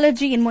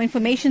technology and more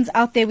information's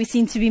out there, we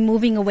seem to be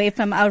moving away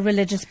from our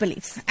religious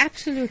beliefs.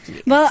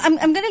 Absolutely. Well, I'm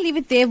going to leave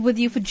it there with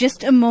you for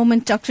just a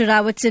moment, Dr.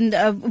 Rawat, and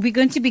we're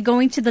going to be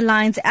going to the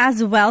lines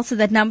as well, so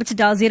that number to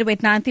dial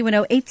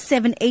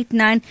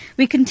 089-310-8789.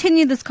 We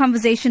continue this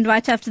conversation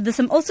right after this.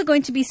 I'm also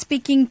going to be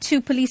speaking to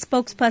police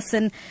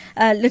spokesperson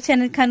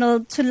Lieutenant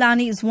Colonel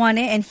Tulani Zwane,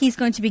 and he's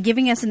going to be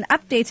giving us an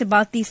update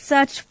about the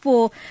search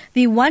for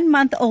the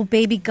 1-month-old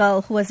baby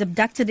girl who was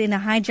abducted in a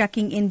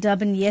hijacking in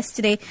Durban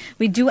yesterday.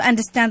 We do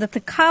understand that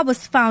the car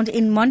was found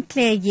in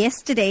Montclair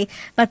yesterday,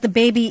 but the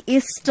baby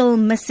is still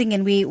missing,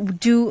 and we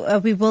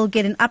will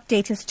get an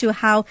update as to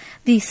how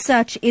the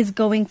search is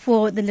going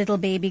for the little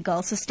baby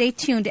girl. So stay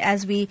tuned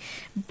as we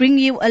bring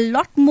you a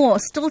lot more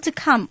still to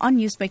come on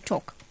Newsbreak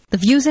Talk. The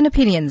views and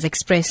opinions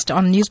expressed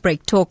on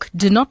Newsbreak Talk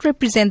do not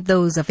represent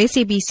those of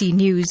SABC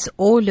News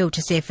or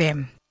Lotus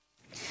FM.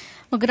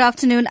 Well, good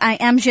afternoon. I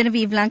am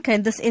Genevieve Lanka,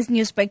 and this is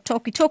Newsbreak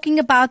Talk. We're talking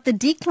about the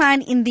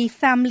decline in the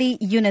family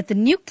unit, the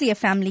nuclear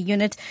family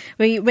unit.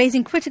 We're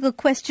raising critical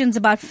questions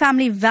about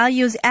family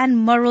values and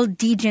moral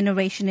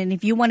degeneration. And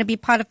if you want to be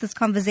part of this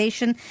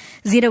conversation,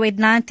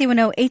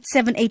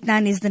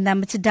 089-310-8789 is the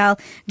number to dial.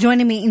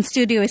 Joining me in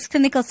studio is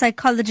clinical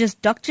psychologist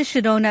Dr.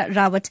 Shirona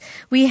Rawat.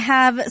 We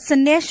have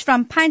Sanesh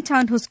from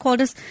Pinetown who's called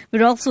us.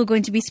 We're also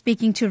going to be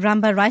speaking to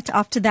Ramba right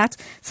after that.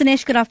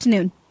 Sanesh, good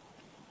afternoon.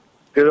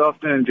 Good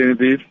afternoon,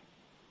 Genevieve.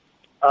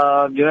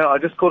 I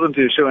just called into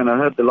your show and I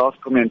heard the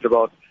last comment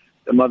about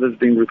the mothers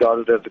being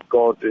regarded as a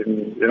god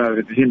in,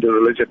 the Hindu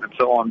religion and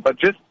so on. But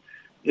just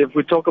if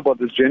we talk about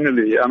this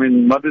generally, I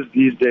mean, mothers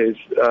these days,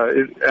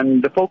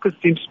 and the focus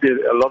seems to be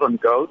a lot on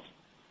girls.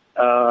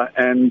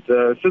 Since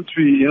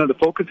the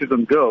focus is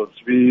on girls,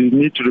 we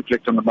need to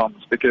reflect on the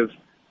moms because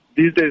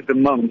these days the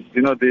moms,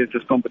 there's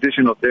this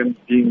competition of them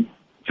being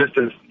just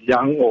as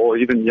young or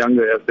even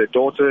younger as their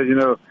daughter,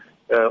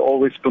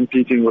 always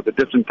competing with the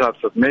different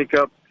types of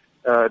makeup.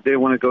 They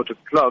want to go to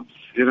clubs,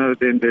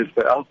 then there's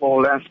the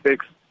alcohol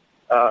aspects.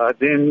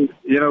 Then,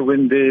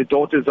 when their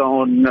daughters are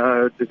on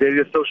the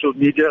various social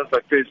medias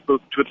like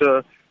Facebook,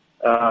 Twitter,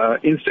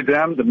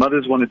 Instagram, the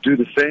mothers want to do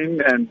the same.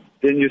 And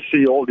then you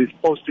see all these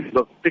postings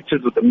of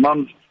pictures with the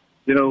mums,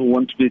 who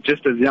want to be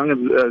just as young as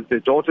their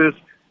daughters.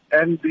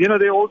 And,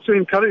 they're also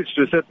encouraged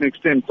to a certain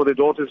extent for their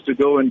daughters to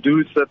go and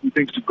do certain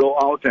things, to go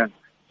out and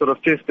sort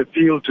of test the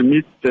field, to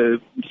meet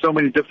so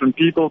many different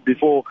people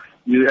before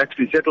you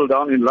actually settle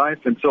down in life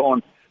and so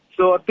on.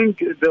 So I think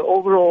the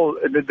overall,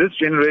 this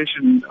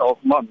generation of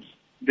mums,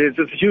 there's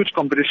this huge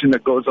competition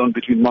that goes on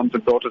between mums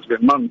and daughters where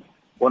mums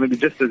want to be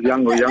just as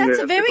young or younger.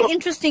 That's a very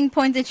interesting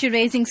point that you're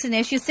raising,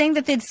 Sanesh. You're saying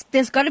that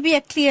there's got to be a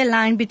clear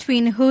line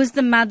between who's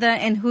the mother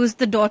and who's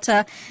the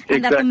daughter,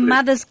 and that the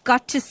mother's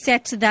got to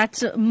set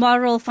that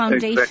moral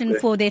foundation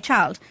for their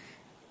child.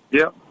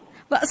 Yeah.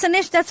 Well,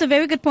 Sanesh, that's a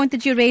very good point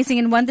that you're raising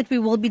and one that we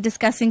will be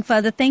discussing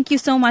further. Thank you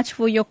so much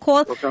for your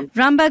call. Welcome.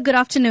 Ramba, good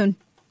afternoon.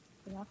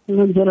 Good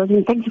afternoon,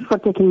 Geraldine. Thank you for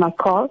taking my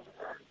call.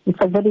 It's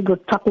a very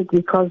good topic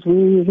because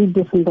we read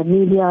this in the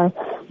media.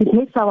 It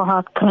makes our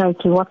heart cry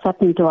to what's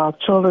happening to our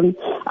children,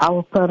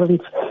 our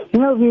parents. We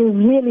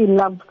really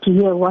love to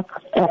hear what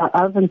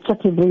Alvin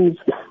Chetty brings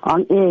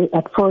on air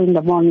at 4 in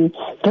the morning.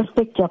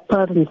 Respect your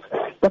parents.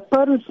 The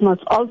parents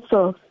must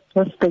also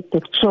respect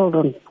their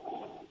children.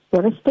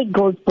 The respect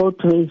goes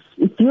both ways.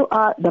 If you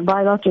are the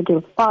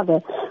biological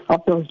father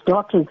of those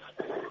daughters,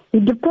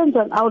 it depends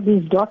on how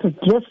these daughters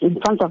dress in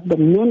front of the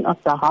men of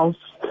the house.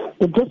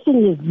 The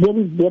dressing is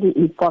very, very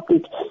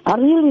important. I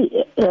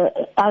really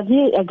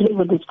agree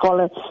with this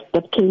caller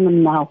that came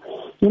in now.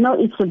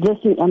 It's the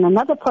dressing. And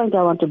another point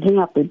I want to bring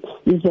up is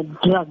the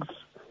drugs.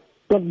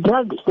 The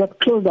drugs that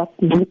kill that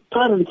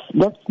parents,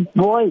 that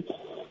boy.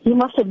 He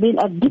must have been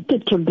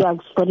addicted to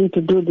drugs for him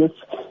to do this.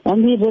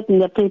 And we read in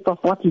the paper of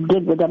what he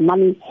did with the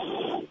money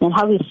and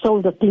how he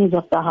sold the things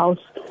of the house.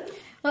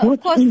 Well,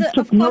 of course,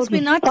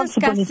 we're not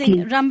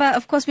discussing, Ramba,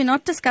 of course, we're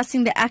not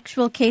discussing the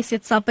actual case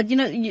itself, but,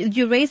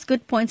 you raise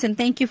good points, and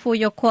thank you for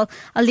your call.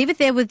 I'll leave it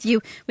there with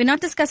you. We're not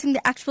discussing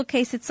the actual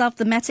case itself.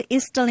 The matter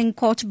is still in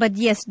court, but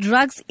yes,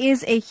 drugs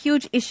is a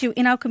huge issue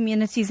in our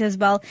communities as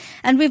well.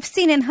 And we've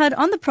seen and heard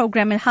on the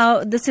program and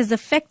how this has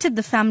affected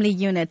the family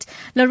unit.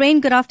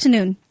 Lorraine, good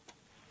afternoon.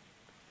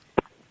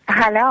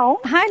 Hello.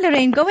 Hi,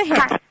 Lorraine. Go ahead.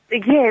 Hi.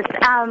 Yes.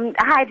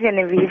 Hi,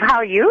 Genevieve. How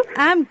are you?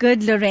 I'm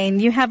good, Lorraine.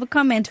 You have a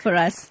comment for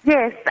us?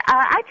 Yes.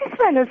 I just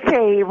want to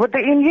say, with the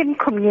Indian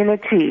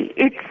community,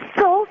 it's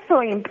so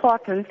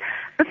important.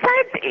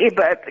 Besides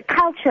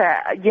culture,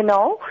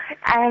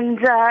 and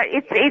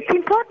it's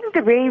important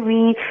the way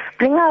we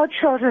bring our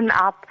children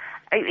up,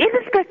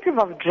 irrespective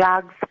of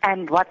drugs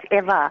and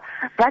whatever.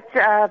 But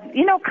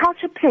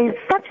culture plays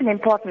such an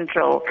important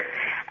role.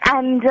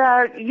 And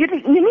you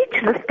need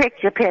to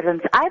respect your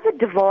parents, either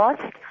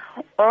divorced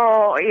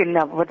or in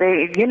a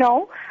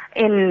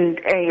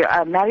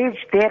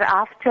marriage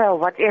thereafter or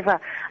whatever.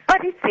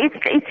 But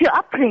it's your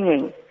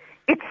upbringing.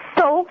 It's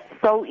so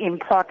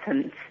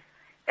important.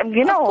 Of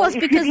course,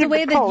 because the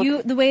way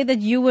that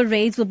you were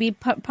raised will be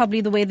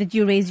probably the way that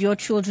you raise your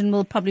children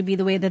will probably be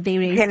the way that they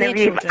raise their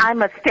children.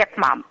 I'm a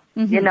stepmom,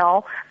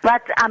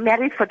 but I'm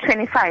married for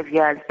 25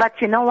 years. But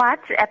you know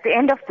what? At the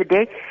end of the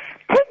day,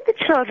 take the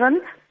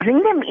children,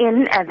 bring them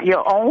in as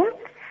your own,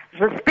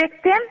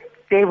 respect them,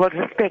 they will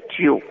respect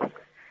you.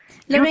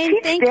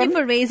 Lorraine, thank you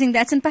for raising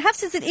that. And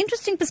perhaps it's an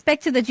interesting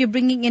perspective that you're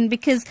bringing in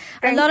because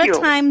a lot of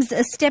times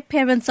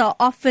step-parents are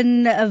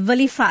often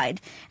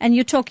vilified. And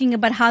you're talking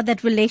about how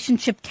that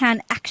relationship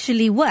can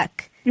actually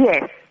work.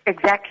 Yes,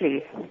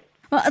 exactly.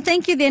 Well,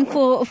 thank you then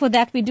for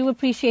that. We do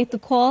appreciate the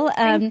call.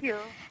 Thank you.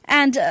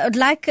 And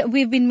like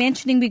we've been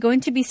mentioning, we're going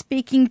to be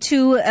speaking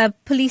to a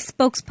police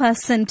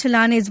spokesperson,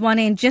 Tulane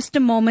Zwane, in just a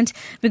moment.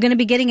 We're going to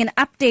be getting an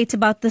update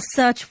about the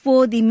search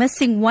for the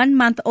missing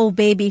 1-month-old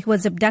baby who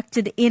was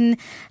abducted in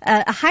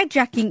a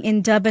hijacking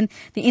in Durban.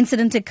 The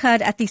incident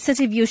occurred at the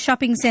City View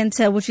Shopping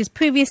Centre, which is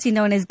previously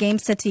known as Game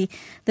City.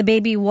 The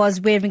baby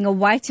was wearing a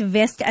white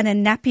vest and a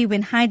nappy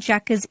when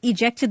hijackers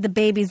ejected the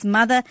baby's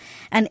mother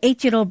and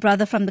 8-year-old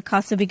brother from the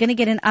car. So we're going to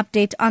get an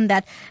update on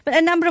that. But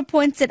a number of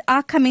points that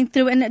are coming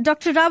through. And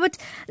Dr. Rawat,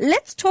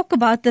 let's talk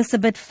about this a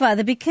bit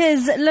further,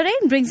 because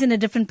Lorraine brings in a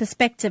different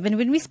perspective. And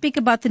when we speak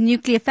about the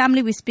nuclear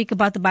family, we speak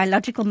about the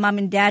biological mum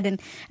and dad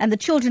and the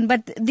children.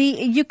 But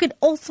you could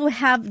also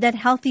have that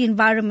healthy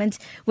environment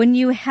when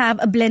you have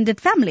a blended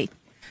family.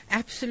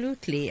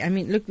 Absolutely. I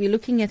mean, look, we're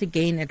looking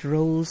at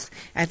roles.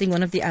 I think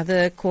one of the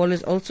other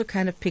callers also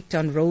kind of picked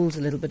on roles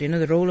a little bit,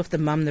 the role of the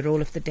mum, the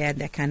role of the dad,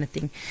 that kind of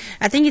thing.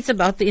 I think it's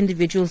about the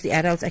individuals, the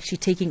adults actually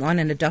taking on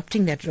and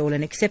adopting that role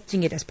and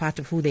accepting it as part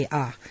of who they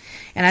are.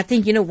 And I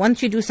think,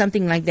 once you do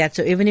something like that,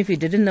 so even if you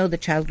didn't know the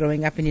child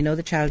growing up and you know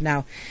the child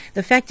now,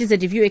 the fact is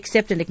that if you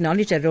accept and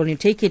acknowledge that role and you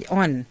take it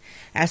on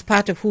as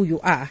part of who you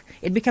are,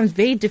 it becomes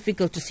very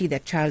difficult to see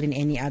that child in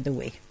any other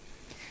way.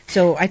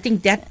 So I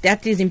think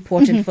that is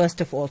important, first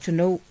of all, to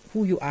know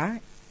who you are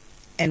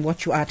and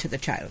what you are to the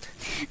child.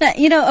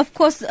 Now, of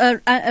course,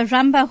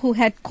 Ramba, who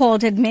had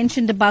called, had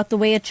mentioned about the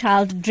way a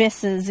child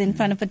dresses in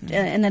front of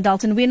an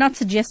adult. And we're not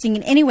suggesting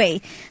in any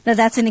way that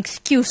that's an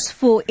excuse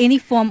for any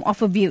form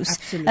of abuse.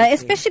 Absolutely.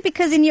 Especially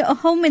because in your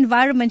home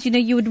environment,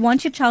 you would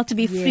want your child to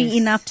be free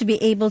enough to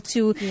be able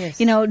to,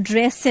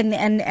 dress and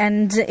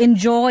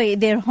enjoy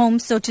their home,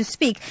 so to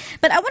speak.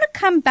 But I want to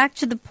come back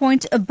to the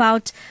point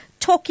about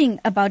talking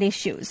about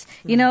issues.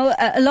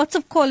 Lots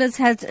of callers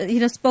had,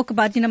 spoke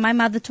about, my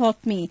mother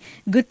taught me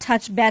good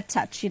touch, bad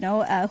touch,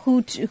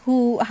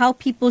 how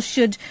people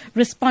should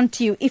respond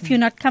to you if you're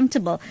not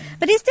comfortable.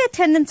 But is there a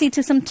tendency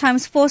to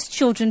sometimes force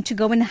children to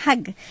go and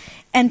hug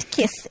and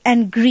kiss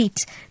and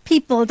greet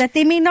people that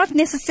they may not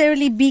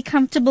necessarily be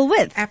comfortable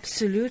with?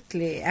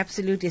 Absolutely,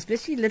 absolutely.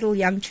 Especially little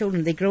young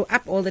children. They grow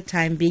up all the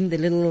time being the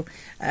little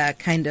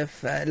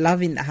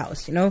love in the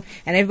house, And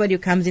everybody who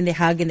comes in, they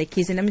hug and they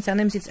kiss. And I mean,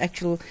 sometimes it's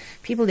actual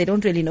people they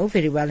don't really know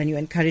very well, and you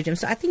encourage them.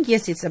 So I think,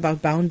 yes, it's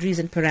about boundaries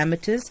and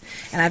parameters.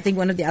 And I think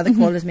one of the other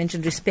callers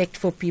mentioned respect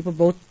for people.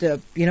 Both,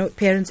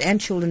 parents and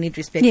children need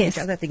respect for each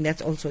other. I think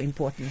that's also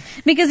important.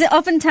 Because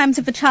oftentimes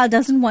if a child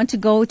doesn't want to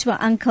go to an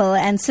uncle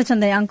and sit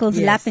on their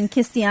uncle's lap and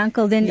kiss the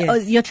uncle, then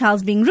your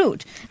child's being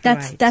rude.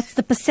 That's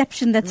the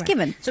perception that's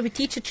given. So we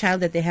teach a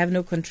child that they have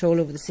no control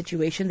over the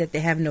situation, that they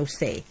have no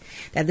say,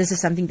 that this is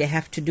something they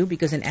have to do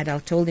because an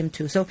adult told them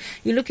to. So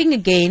you're looking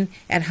again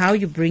at how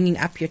you're bringing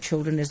up your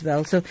children as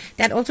well. So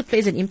that also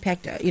plays an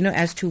impact,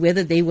 as to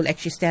whether they will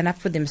actually stand up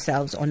for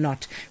themselves or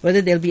not,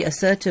 whether they'll be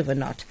assertive or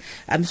not.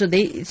 So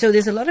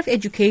there's a lot of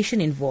education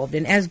involved,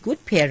 and as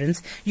good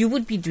parents, you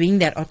would be doing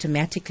that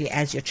automatically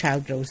as your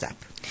child grows up.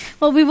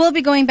 Well, we will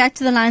be going back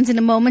to the lines in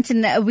a moment,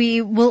 and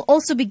we will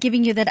also be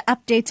giving you that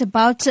update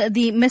about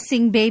the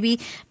missing baby.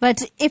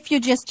 But if you're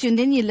just tuned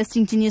in, you're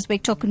listening to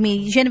Newsbreak Talk with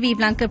me, Genevieve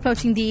Lanka,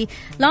 approaching the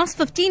last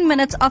 15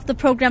 minutes of the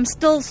program.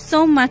 Still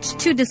so much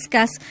to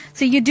discuss,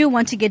 so you do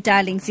want to get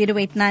dialing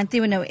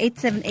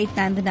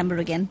 089-310-8789, the number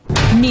again.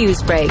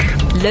 Newsbreak,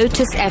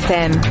 Lotus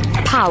FM,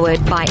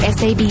 powered by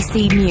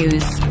SABC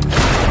News.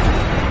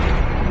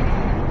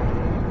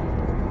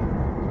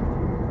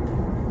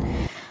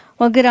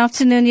 Well, good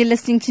afternoon. You're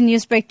listening to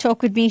Newsbreak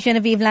Talk with me,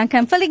 Genevieve Lanka.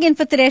 I'm filling in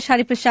for Suresh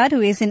Hariprasad, who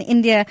is in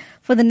India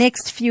for the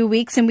next few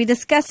weeks, and we're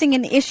discussing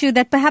an issue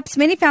that perhaps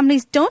many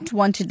families don't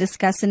want to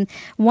discuss, and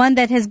one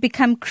that has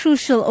become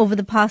crucial over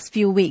the past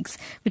few weeks.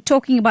 We're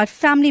talking about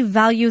family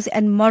values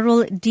and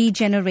moral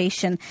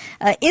degeneration.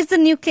 Is the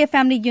nuclear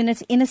family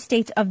unit in a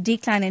state of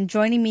decline? And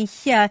joining me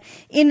here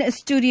in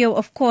studio,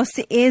 of course,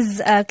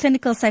 is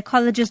clinical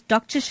psychologist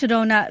Dr.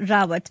 Sharona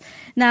Rawat.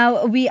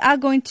 Now, we are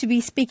going to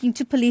be speaking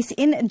to police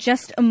in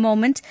just a moment.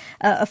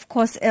 Of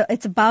course,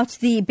 it's about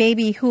the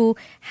baby who's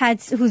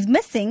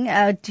missing.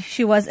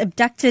 She was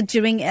abducted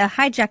during a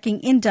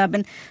hijacking in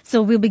Durban.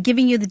 So we'll be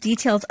giving you the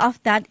details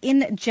of that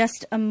in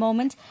just a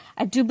moment.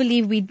 I do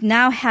believe we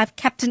now have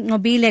Captain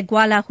Nobile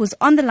Gwala, who's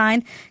on the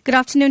line. Good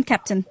afternoon,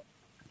 Captain.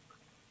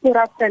 Good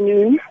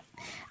afternoon.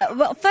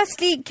 Well,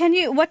 firstly,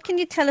 what can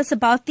you tell us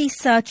about the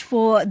search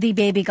for the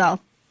baby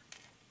girl?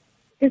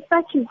 The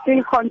search is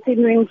still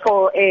continuing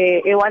for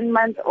a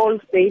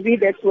 1-month-old baby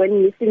that went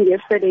missing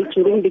yesterday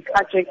during the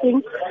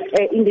carjacking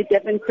in the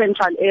Durban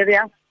Central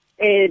area.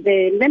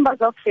 The members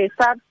of the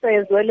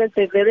SABC as well as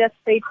the various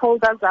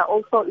stakeholders are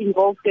also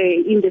involved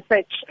in the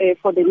search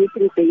for the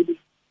missing baby.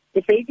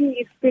 The baby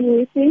is still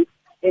missing,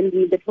 and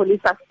the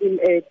police are still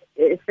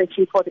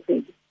searching for the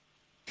baby.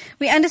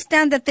 We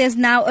understand that there's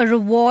now a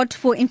reward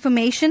for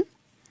information.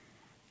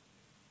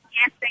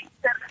 Yes, there is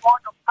a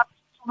reward of up to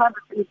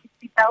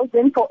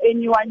 260,000 for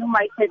anyone who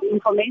might have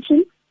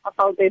information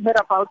about the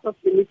whereabouts of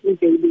the missing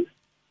baby.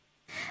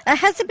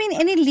 Has there been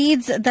any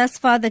leads thus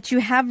far that you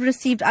have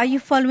received? Are you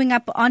following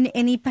up on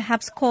any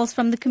perhaps calls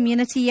from the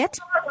community yet?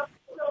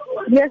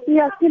 Yes, we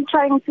are still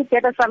trying to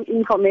gather some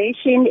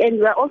information, and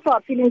we are also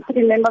appealing to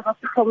the members of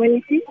the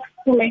community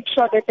to make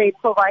sure that they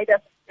provide us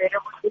the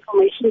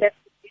information that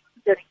leads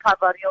to the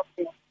recovery of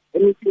the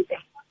missing baby.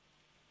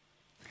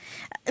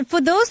 For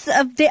those,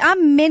 there are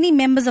many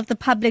members of the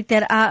public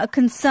that are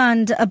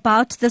concerned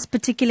about this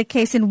particular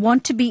case and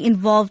want to be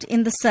involved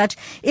in the search.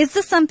 Is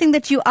this something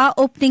that you are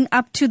opening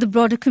up to the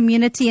broader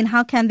community, and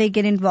how can they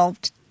get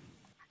involved?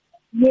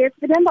 Yes,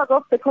 the members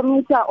of the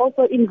community are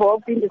also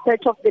involved in the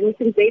search of the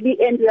missing baby,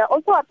 and we are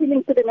also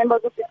appealing to the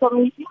members of the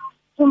community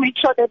to make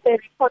sure that they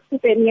report to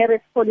the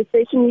nearest police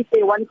station if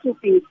they want to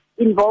be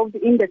involved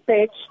in the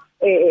search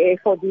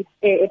for this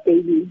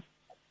baby.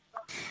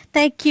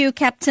 Thank you,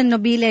 Captain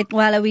Nobile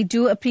Twala. We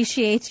do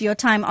appreciate your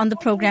time on the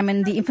program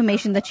and the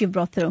information that you've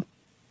brought through.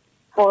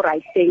 All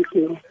right, thank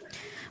you.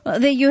 Well,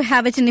 there you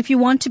have it. And if you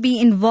want to be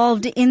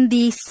involved in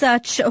the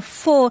search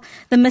for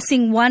the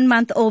missing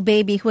 1-month-old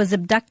baby who was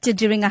abducted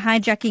during a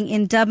hijacking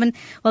in Durban,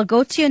 well,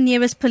 go to your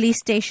nearest police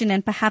station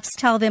and perhaps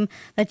tell them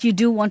that you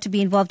do want to be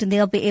involved, and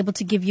they'll be able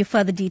to give you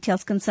further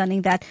details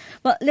concerning that.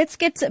 Well, let's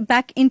get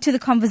back into the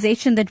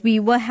conversation that we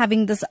were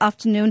having this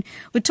afternoon.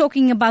 We're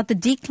talking about the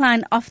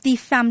decline of the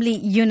family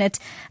unit.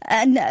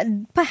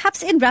 And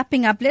perhaps in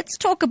wrapping up, let's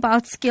talk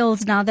about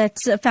skills now that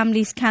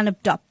families can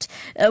adopt.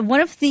 One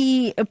of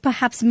the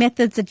perhaps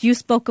methods that you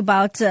spoke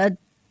about, Dr.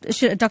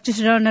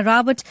 Sharona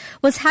Robert,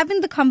 was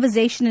having the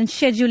conversation and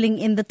scheduling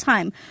in the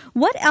time.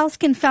 What else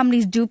can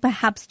families do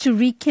perhaps to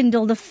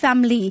rekindle the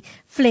family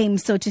flame,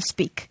 so to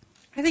speak?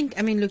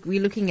 Look,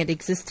 we're looking at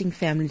existing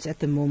families at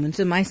the moment.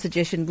 So my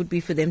suggestion would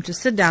be for them to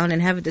sit down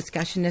and have a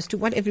discussion as to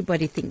what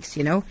everybody thinks,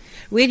 Where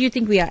do you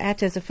think we are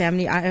at as a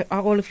family? Are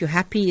all of you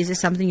happy? Is there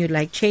something you'd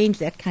like change?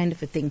 That kind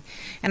of a thing.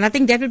 And I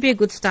think that would be a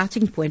good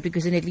starting point,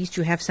 because then at least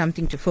you have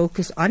something to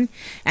focus on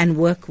and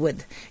work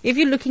with. If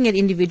you're looking at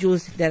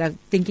individuals that are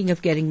thinking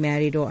of getting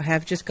married or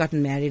have just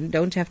gotten married and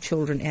don't have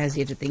children as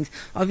yet, things,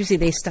 obviously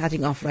they're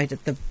starting off right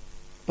at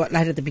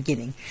the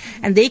beginning.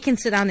 And they can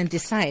sit down and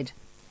decide,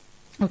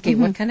 okay,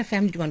 what kind of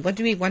family do we want? What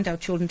do we want our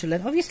children to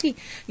learn? Obviously,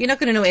 you're not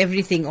going to know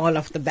everything all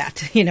off the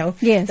bat,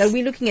 Yes. So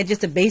we're looking at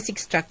just a basic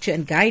structure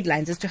and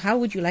guidelines as to how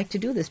would you like to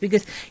do this.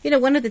 Because,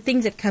 one of the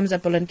things that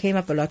came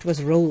up a lot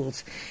was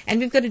roles. And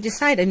we've got to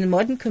decide, in the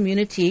modern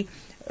community,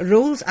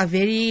 roles are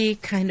very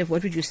kind of,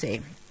 what would you say,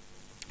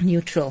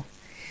 neutral,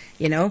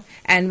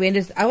 And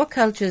when our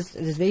cultures,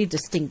 there's very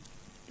distinct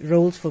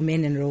roles for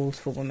men and roles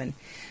for women.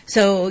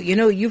 So,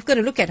 you've got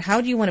to look at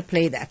how do you want to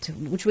play that?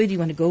 Which way do you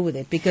want to go with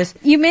it? Because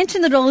you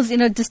mentioned the roles,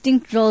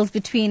 distinct roles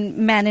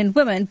between man and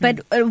woman. But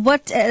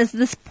what is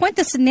this point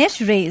that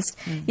Sinesh raised?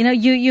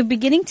 You're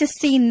beginning to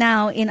see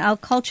now in our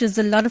cultures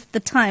a lot of the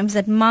times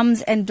that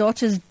mums and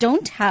daughters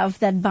don't have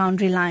that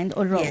boundary line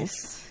or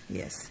roles.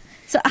 Yes.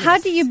 So how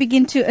do you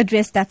begin to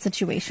address that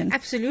situation?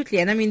 Absolutely.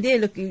 And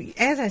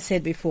as I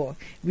said before,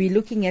 we're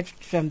looking at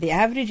from the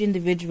average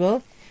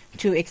individual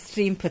to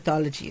extreme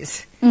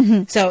pathologies.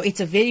 So it's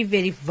a very,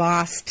 very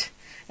vast,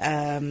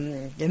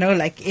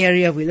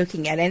 area we're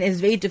looking at. And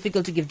it's very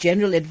difficult to give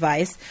general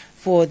advice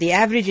for the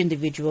average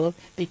individual,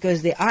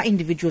 because there are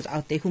individuals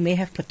out there who may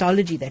have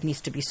pathology that needs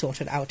to be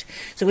sorted out.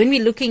 So when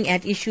we're looking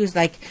at issues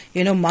like,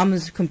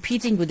 mums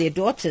competing with their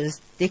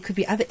daughters, there could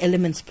be other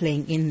elements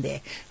playing in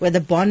there where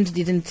the bond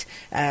didn't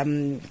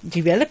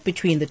develop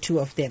between the two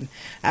of them,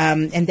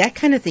 and that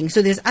kind of thing.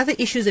 So there's other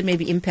issues that may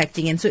be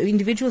impacting, and so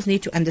individuals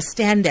need to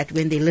understand that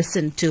when they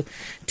listen to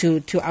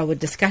our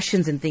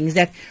discussions and things,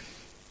 that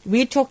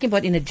we're talking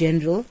about in a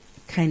general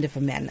kind of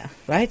a manner,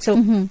 right?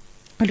 So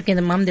looking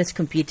at a mum that's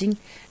competing,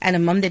 and a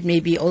mum that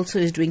maybe also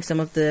is doing some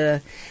of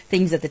the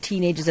things that the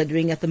teenagers are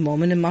doing at the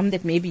moment, a mum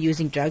that may be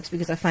using drugs,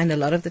 because I find a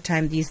lot of the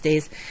time these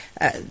days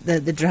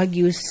the drug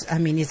use,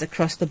 is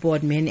across the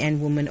board, men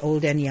and women,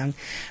 old and young,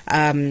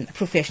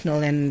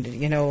 professional and,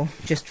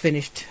 just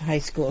finished high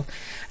school.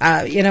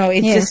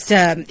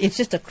 It's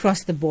just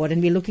across the board,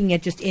 and we're looking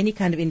at just any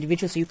kind of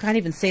individual, so you can't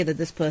even say that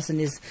this person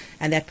is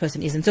and that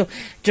person isn't. So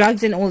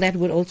drugs and all that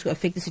would also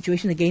affect the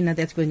situation. Again, now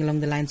that's going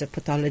along the lines of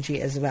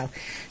pathology as well.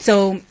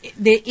 So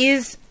there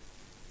is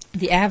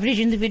the average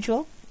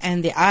individual,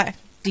 and there are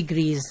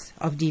degrees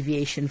of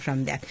deviation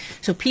from that.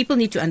 So people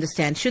need to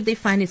understand, should they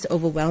find it's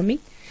overwhelming,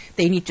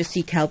 they need to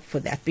seek help for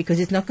that, because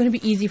it's not going to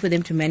be easy for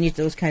them to manage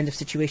those kind of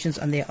situations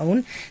on their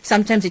own.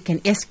 Sometimes it can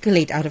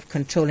escalate out of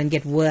control and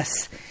get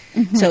worse.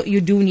 So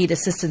you do need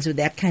assistance with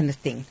that kind of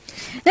thing.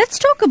 Let's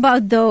talk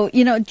about, though,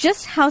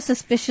 just how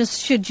suspicious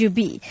should you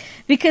be?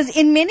 Because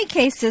in many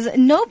cases,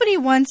 nobody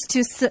wants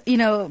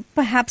to,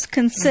 perhaps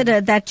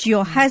consider that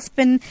your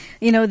husband,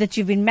 that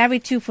you've been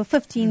married to for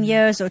 15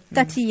 years or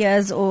 30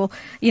 years, or,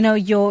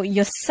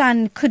 your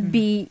son could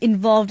be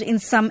involved in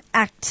some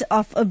act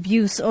of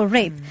abuse or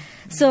rape.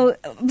 So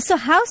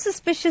how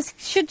suspicious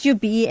should you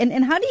be,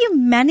 and how do you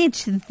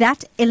manage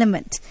that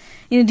element?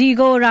 Do you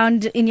go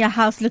around in your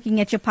house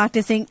looking at your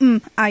partner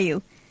saying, are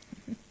you?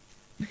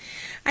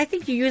 I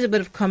think you use a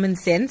bit of common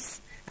sense.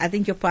 I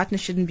think your partner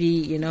shouldn't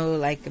be,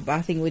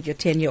 bathing with your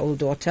 10-year-old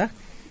daughter.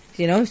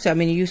 You know, so I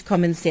mean, you use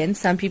common sense.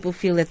 Some people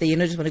feel that they,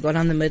 just want to go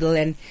down the middle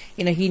and,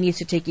 he needs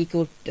to take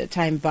equal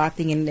time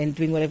bathing and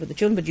doing whatever with the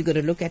children, but you've got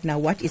to look at now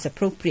what is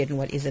appropriate and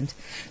what isn't.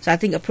 So I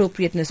think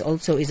appropriateness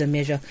also is a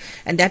measure.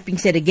 And that being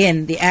said,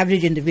 again, the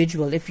average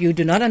individual, if you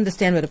do not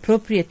understand what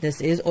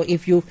appropriateness is, or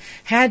if you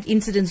had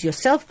incidents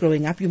yourself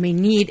growing up, you may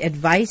need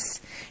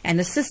advice and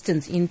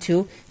assistance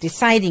into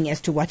deciding as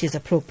to what is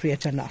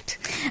appropriate or not.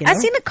 I've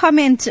seen a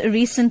comment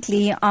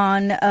recently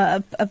on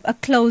a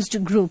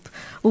closed group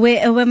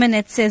where a woman,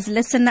 it says,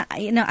 listen,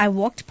 I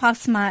walked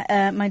past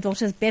my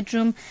daughter's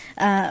bedroom.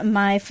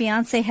 My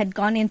fiance had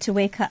gone in to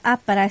wake her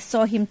up, but I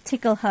saw him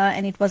tickle her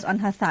and it was on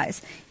her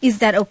thighs. Is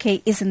that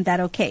okay? Isn't that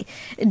okay?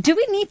 Do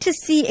we need to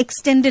see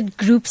extended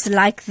groups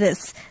like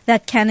this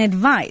that can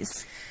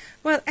advise?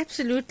 Well,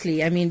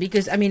 absolutely. I mean,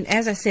 because,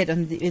 as I said,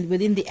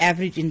 within the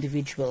average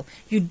individual,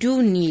 you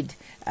do need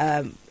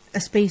a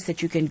space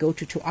that you can go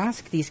to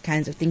ask these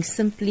kinds of things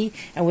simply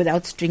and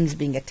without strings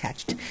being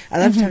attached. A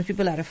lot of times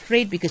people are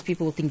afraid because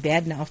people will think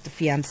bad now of the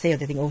fiancé, or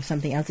they think, oh,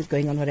 something else is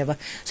going on, whatever.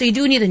 So you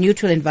do need a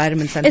neutral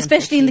environment sometimes.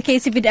 Especially in the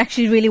case if it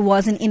actually really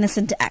was an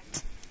innocent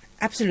act.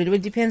 Absolutely.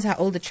 It depends how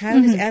old the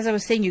child is. As I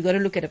was saying, you got to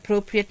look at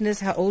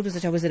appropriateness. How old was the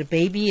child? Was it a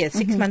baby, a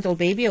 6-month-old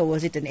baby, or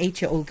was it an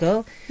 8-year-old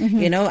girl?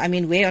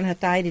 Where on her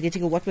thigh did he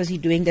tickle? What was he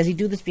doing? Does he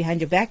do this behind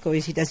your back, or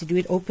does he do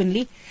it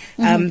openly?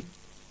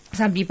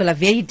 Some people are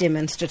very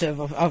demonstrative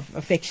of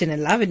affection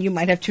and love, and you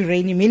might have to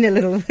rein him in a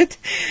little bit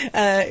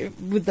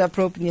with the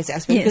appropriateness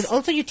aspect. Yes. Because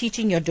also you're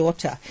teaching your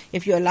daughter,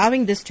 if you're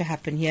allowing this to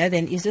happen here,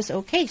 then is this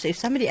okay? So if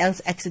somebody else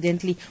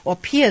accidentally, or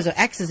peers or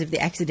acts as if they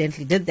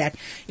accidentally did that,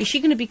 is she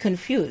going to be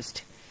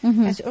confused?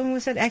 I said,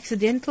 was that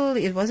accidental?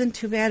 It wasn't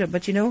too bad.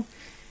 But,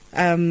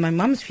 my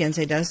mom's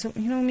fiancé does. So,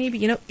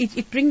 maybe,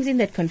 it brings in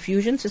that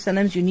confusion. So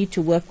sometimes you need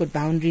to work with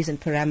boundaries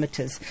and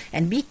parameters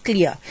and be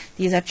clear.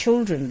 These are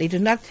children. They do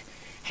not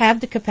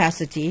have the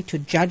capacity to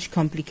judge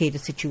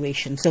complicated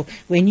situations. So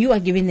when you are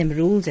giving them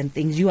rules and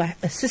things, you are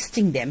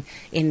assisting them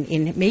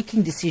in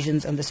making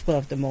decisions on the spur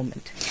of the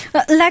moment.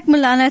 Like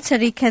Mulana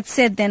Tariq had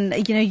said, then,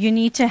 you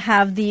need to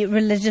have the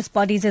religious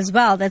bodies as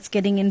well that's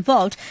getting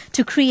involved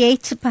to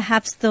create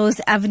perhaps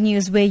those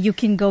avenues where you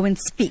can go and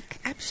speak.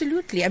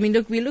 Absolutely. I mean,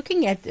 look, we're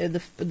looking at the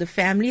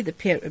family, the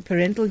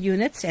parental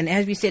units, and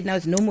as we said, now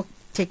it's no more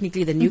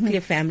technically the nuclear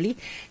family.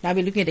 Now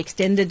we're looking at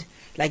extended,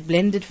 like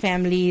blended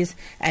families,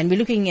 and we're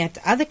looking at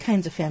other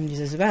kinds of families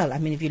as well. I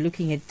mean, if you're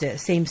looking at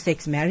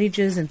same-sex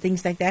marriages and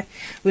things like that,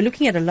 we're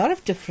looking at a lot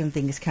of different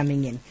things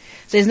coming in.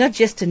 So it's not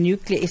just a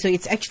nuclear, so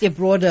it's actually a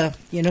broader,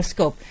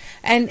 scope.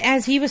 And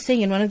as he was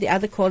saying, and one of the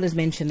other callers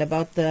mentioned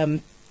about the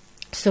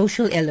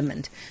social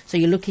element. So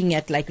you're looking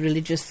at like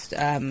religious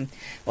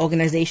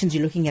organizations,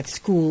 you're looking at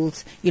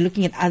schools, you're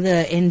looking at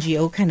other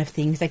NGO kind of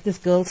things, like this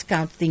Girl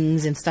Scout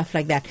things and stuff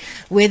like that,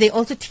 where they're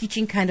also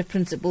teaching kind of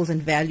principles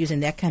and values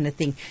and that kind of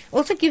thing.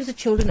 Also gives the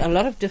children a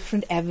lot of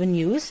different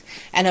avenues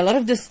and a lot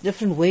of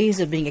different ways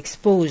of being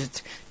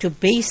exposed to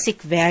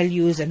basic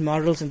values and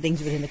morals and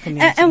things within the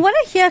community. And what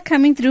I hear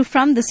coming through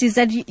from this is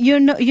that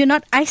you're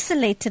not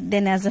isolated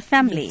then as a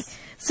family. Yes.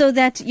 So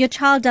that your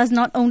child does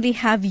not only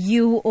have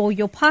you or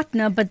your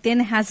partner, but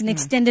then has an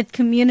extended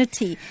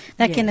community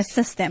that can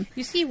assist them.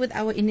 You see, with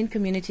our Indian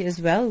community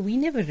as well, we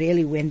never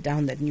really went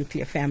down that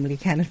nuclear family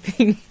kind of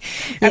thing.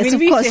 Yes,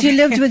 of course. You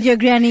lived with your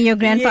granny, your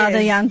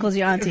grandfather, your uncles,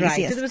 your aunties. Right.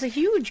 Yes. So there was a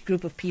huge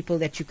group of people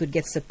that you could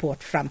get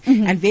support from,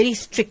 and very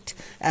strict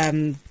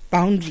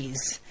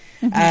boundaries.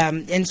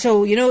 And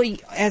so,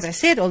 as I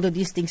said, although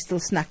these things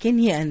still snuck in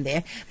here and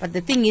there, but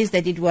the thing is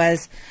that it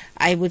was,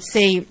 I would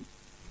say,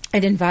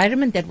 an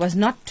environment that was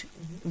not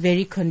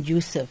very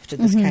conducive to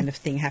this kind of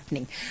thing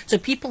happening. So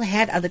people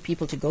had other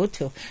people to go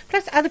to.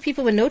 Plus other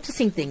people were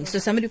noticing things. So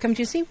somebody would come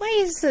to you and say, why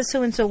is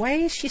so-and-so, why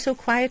is she so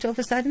quiet all of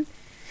a sudden?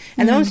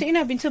 And the one say,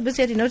 I've been so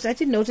busy, I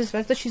didn't notice, but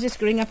I thought she's just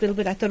growing up a little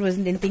bit, I thought it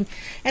wasn't anything.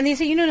 And they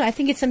say, I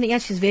think it's something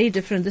else, she's very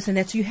different, this and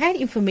that. So you had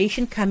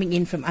information coming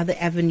in from other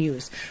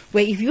avenues,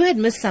 where if you had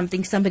missed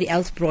something, somebody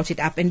else brought it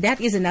up. And that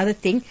is another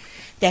thing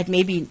that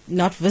maybe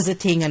not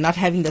visiting or not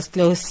having those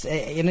close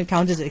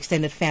encounters with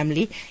extended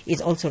family is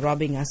also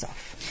robbing us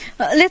off.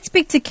 Let's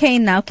speak to Kay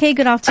now. Kay,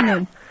 good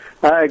afternoon.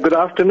 Hi, good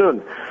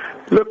afternoon.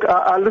 Look,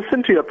 I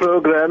listened to your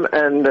program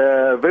and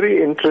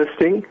very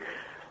interesting,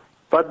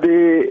 but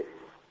the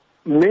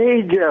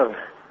major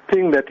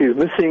thing that is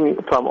missing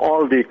from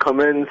all the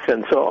comments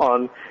and so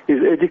on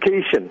is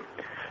education.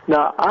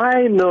 Now,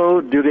 I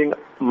know during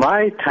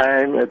my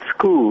time at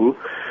school,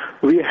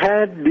 we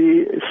had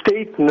the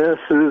state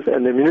nurses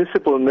and the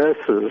municipal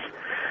nurses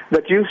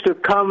that used to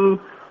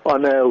come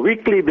on a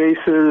weekly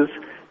basis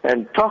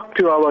and talk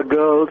to our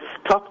girls,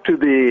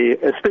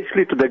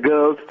 especially to the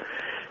girls,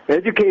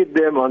 educate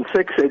them on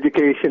sex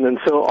education and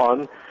so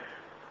on.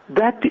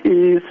 That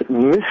is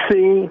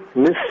missing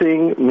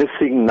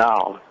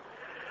now.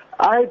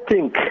 I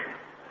think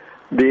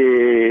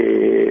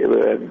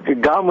the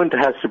government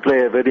has to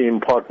play a very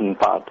important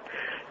part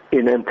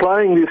in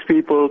employing these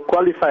people,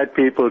 qualified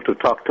people, to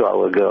talk to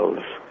our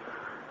girls.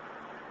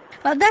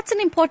 Well, that's an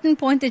important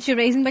point that you're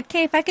raising. But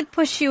Kay, if I could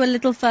push you a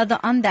little further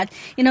on that,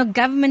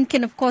 government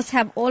can, of course,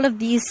 have all of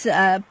these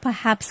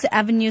perhaps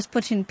avenues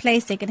put in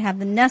place. They can have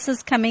the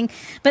nurses coming.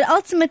 But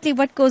ultimately,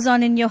 what goes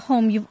on in your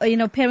home,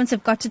 parents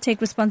have got to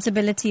take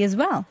responsibility as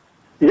well.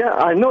 Yeah,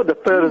 I know the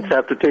parents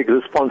have to take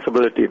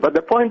responsibility. But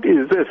the point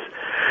is this.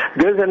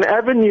 There's an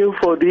avenue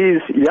for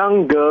these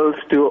young girls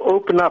to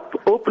open up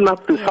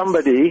to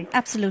somebody,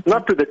 absolutely,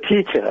 not to the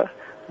teacher,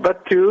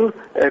 but to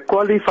a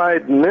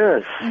qualified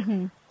nurse,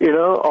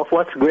 of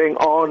what's going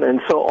on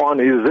and so on.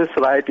 Is this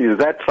right? Is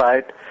that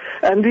right?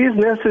 And these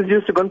nurses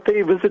used to go and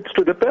pay visits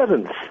to the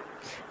parents.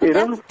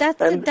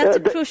 That's a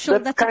crucial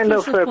kind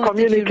of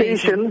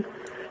communication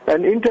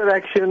and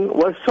interaction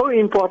was so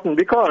important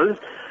because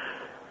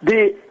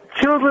the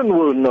children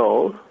will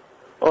know,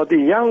 or the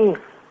young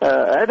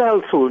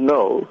adults will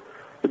know,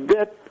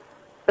 that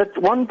at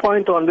one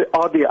point or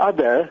the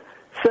other,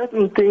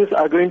 certain things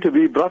are going to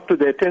be brought to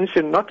their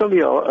attention, not only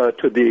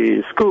to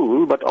the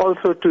school, but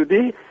also to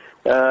the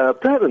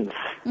parents.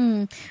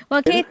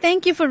 Well, Kate,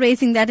 thank you for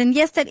raising that. And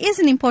yes, that is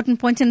an important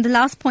point. And the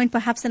last point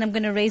perhaps that I'm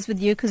going to raise with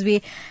you, because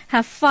we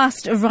have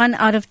fast run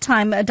out of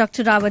time,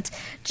 Dr. Rawat,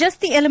 just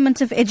the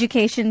element of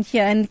education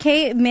here. And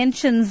Kay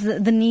mentions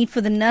the need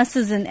for the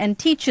nurses and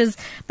teachers,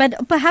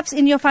 but perhaps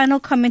in your final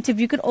comment, if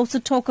you could also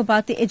talk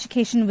about the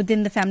education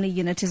within the family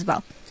unit as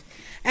well.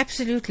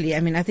 Absolutely. I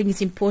mean, I think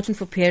it's important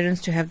for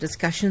parents to have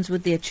discussions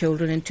with their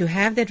children and to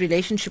have that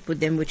relationship with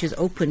them which is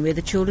open, where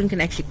the children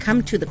can actually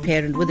come to the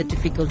parent with a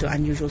difficult or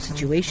unusual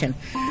situation.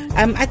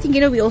 I think,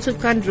 we also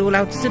can't rule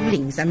out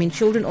siblings. I mean,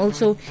 children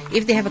also,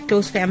 if they have a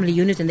close family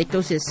unit and they're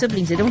close to their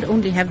siblings, they don't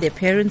only have their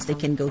parents they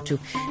can go to.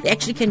 They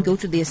actually can go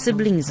to their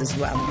siblings as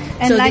well.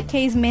 And so like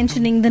Kay's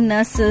mentioning, the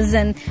nurses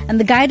and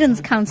the guidance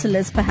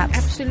counselors, perhaps.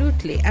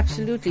 Absolutely,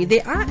 absolutely.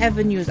 There are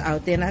avenues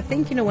out there. And I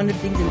think, one of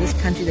the things in this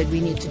country that we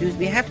need to do is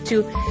we have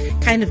to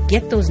kind of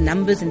get those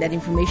numbers and that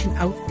information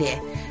out there,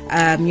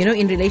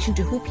 in relation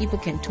to who people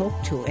can talk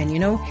to and,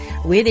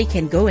 where they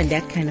can go and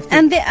that kind of thing.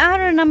 And there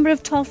are a number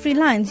of toll-free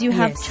lines. You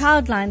have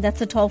Childline, that's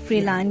a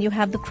toll-free line. You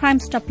have the Crime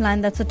Stop line,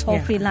 that's a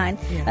toll-free line.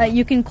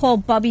 You can call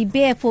Bobby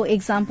Bear, for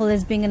example,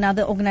 as being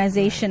another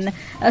organization.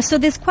 So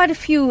there's quite a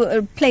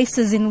few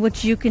places in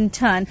which you can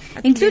turn,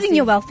 including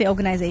your welfare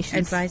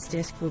organizations. Advice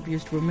Desk for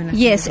Abused Women.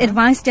 Yes,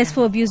 Advice Desk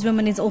for Abused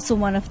Women is also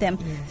one of them.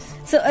 Yes.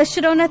 So,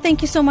 Shirona,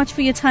 thank you so much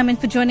for your time and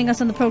for joining us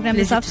on the program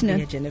this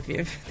afternoon. Pleasure to be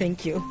here, Genevieve.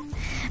 Thank you.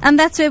 And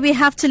that's where we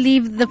have to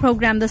leave the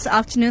program this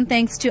afternoon.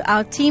 Thanks to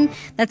our team.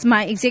 That's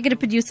my executive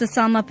producer,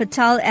 Salma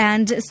Patel,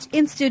 and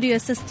in-studio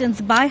assistance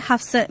by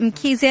Hafsa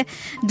Mkhize.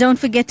 Don't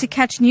forget to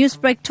catch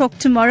Newsbreak Talk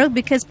tomorrow,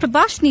 because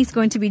Prabashni is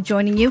going to be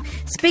joining you,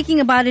 speaking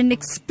about an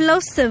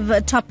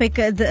explosive topic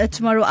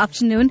tomorrow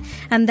afternoon,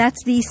 and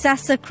that's the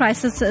SASA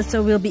crisis.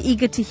 So we'll be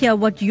eager to hear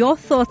what your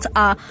thoughts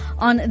are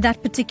on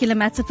that particular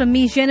matter. From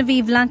me,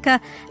 Genevieve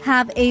Lanka,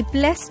 have a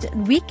blessed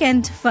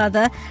weekend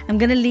further. I'm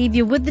going to leave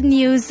you with the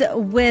news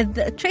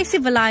with Tracy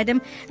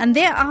Valaydham, and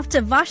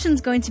thereafter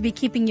Vashan's going to be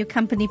keeping you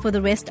company for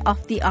the rest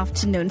of the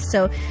afternoon.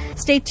 So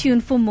stay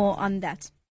tuned for more on that.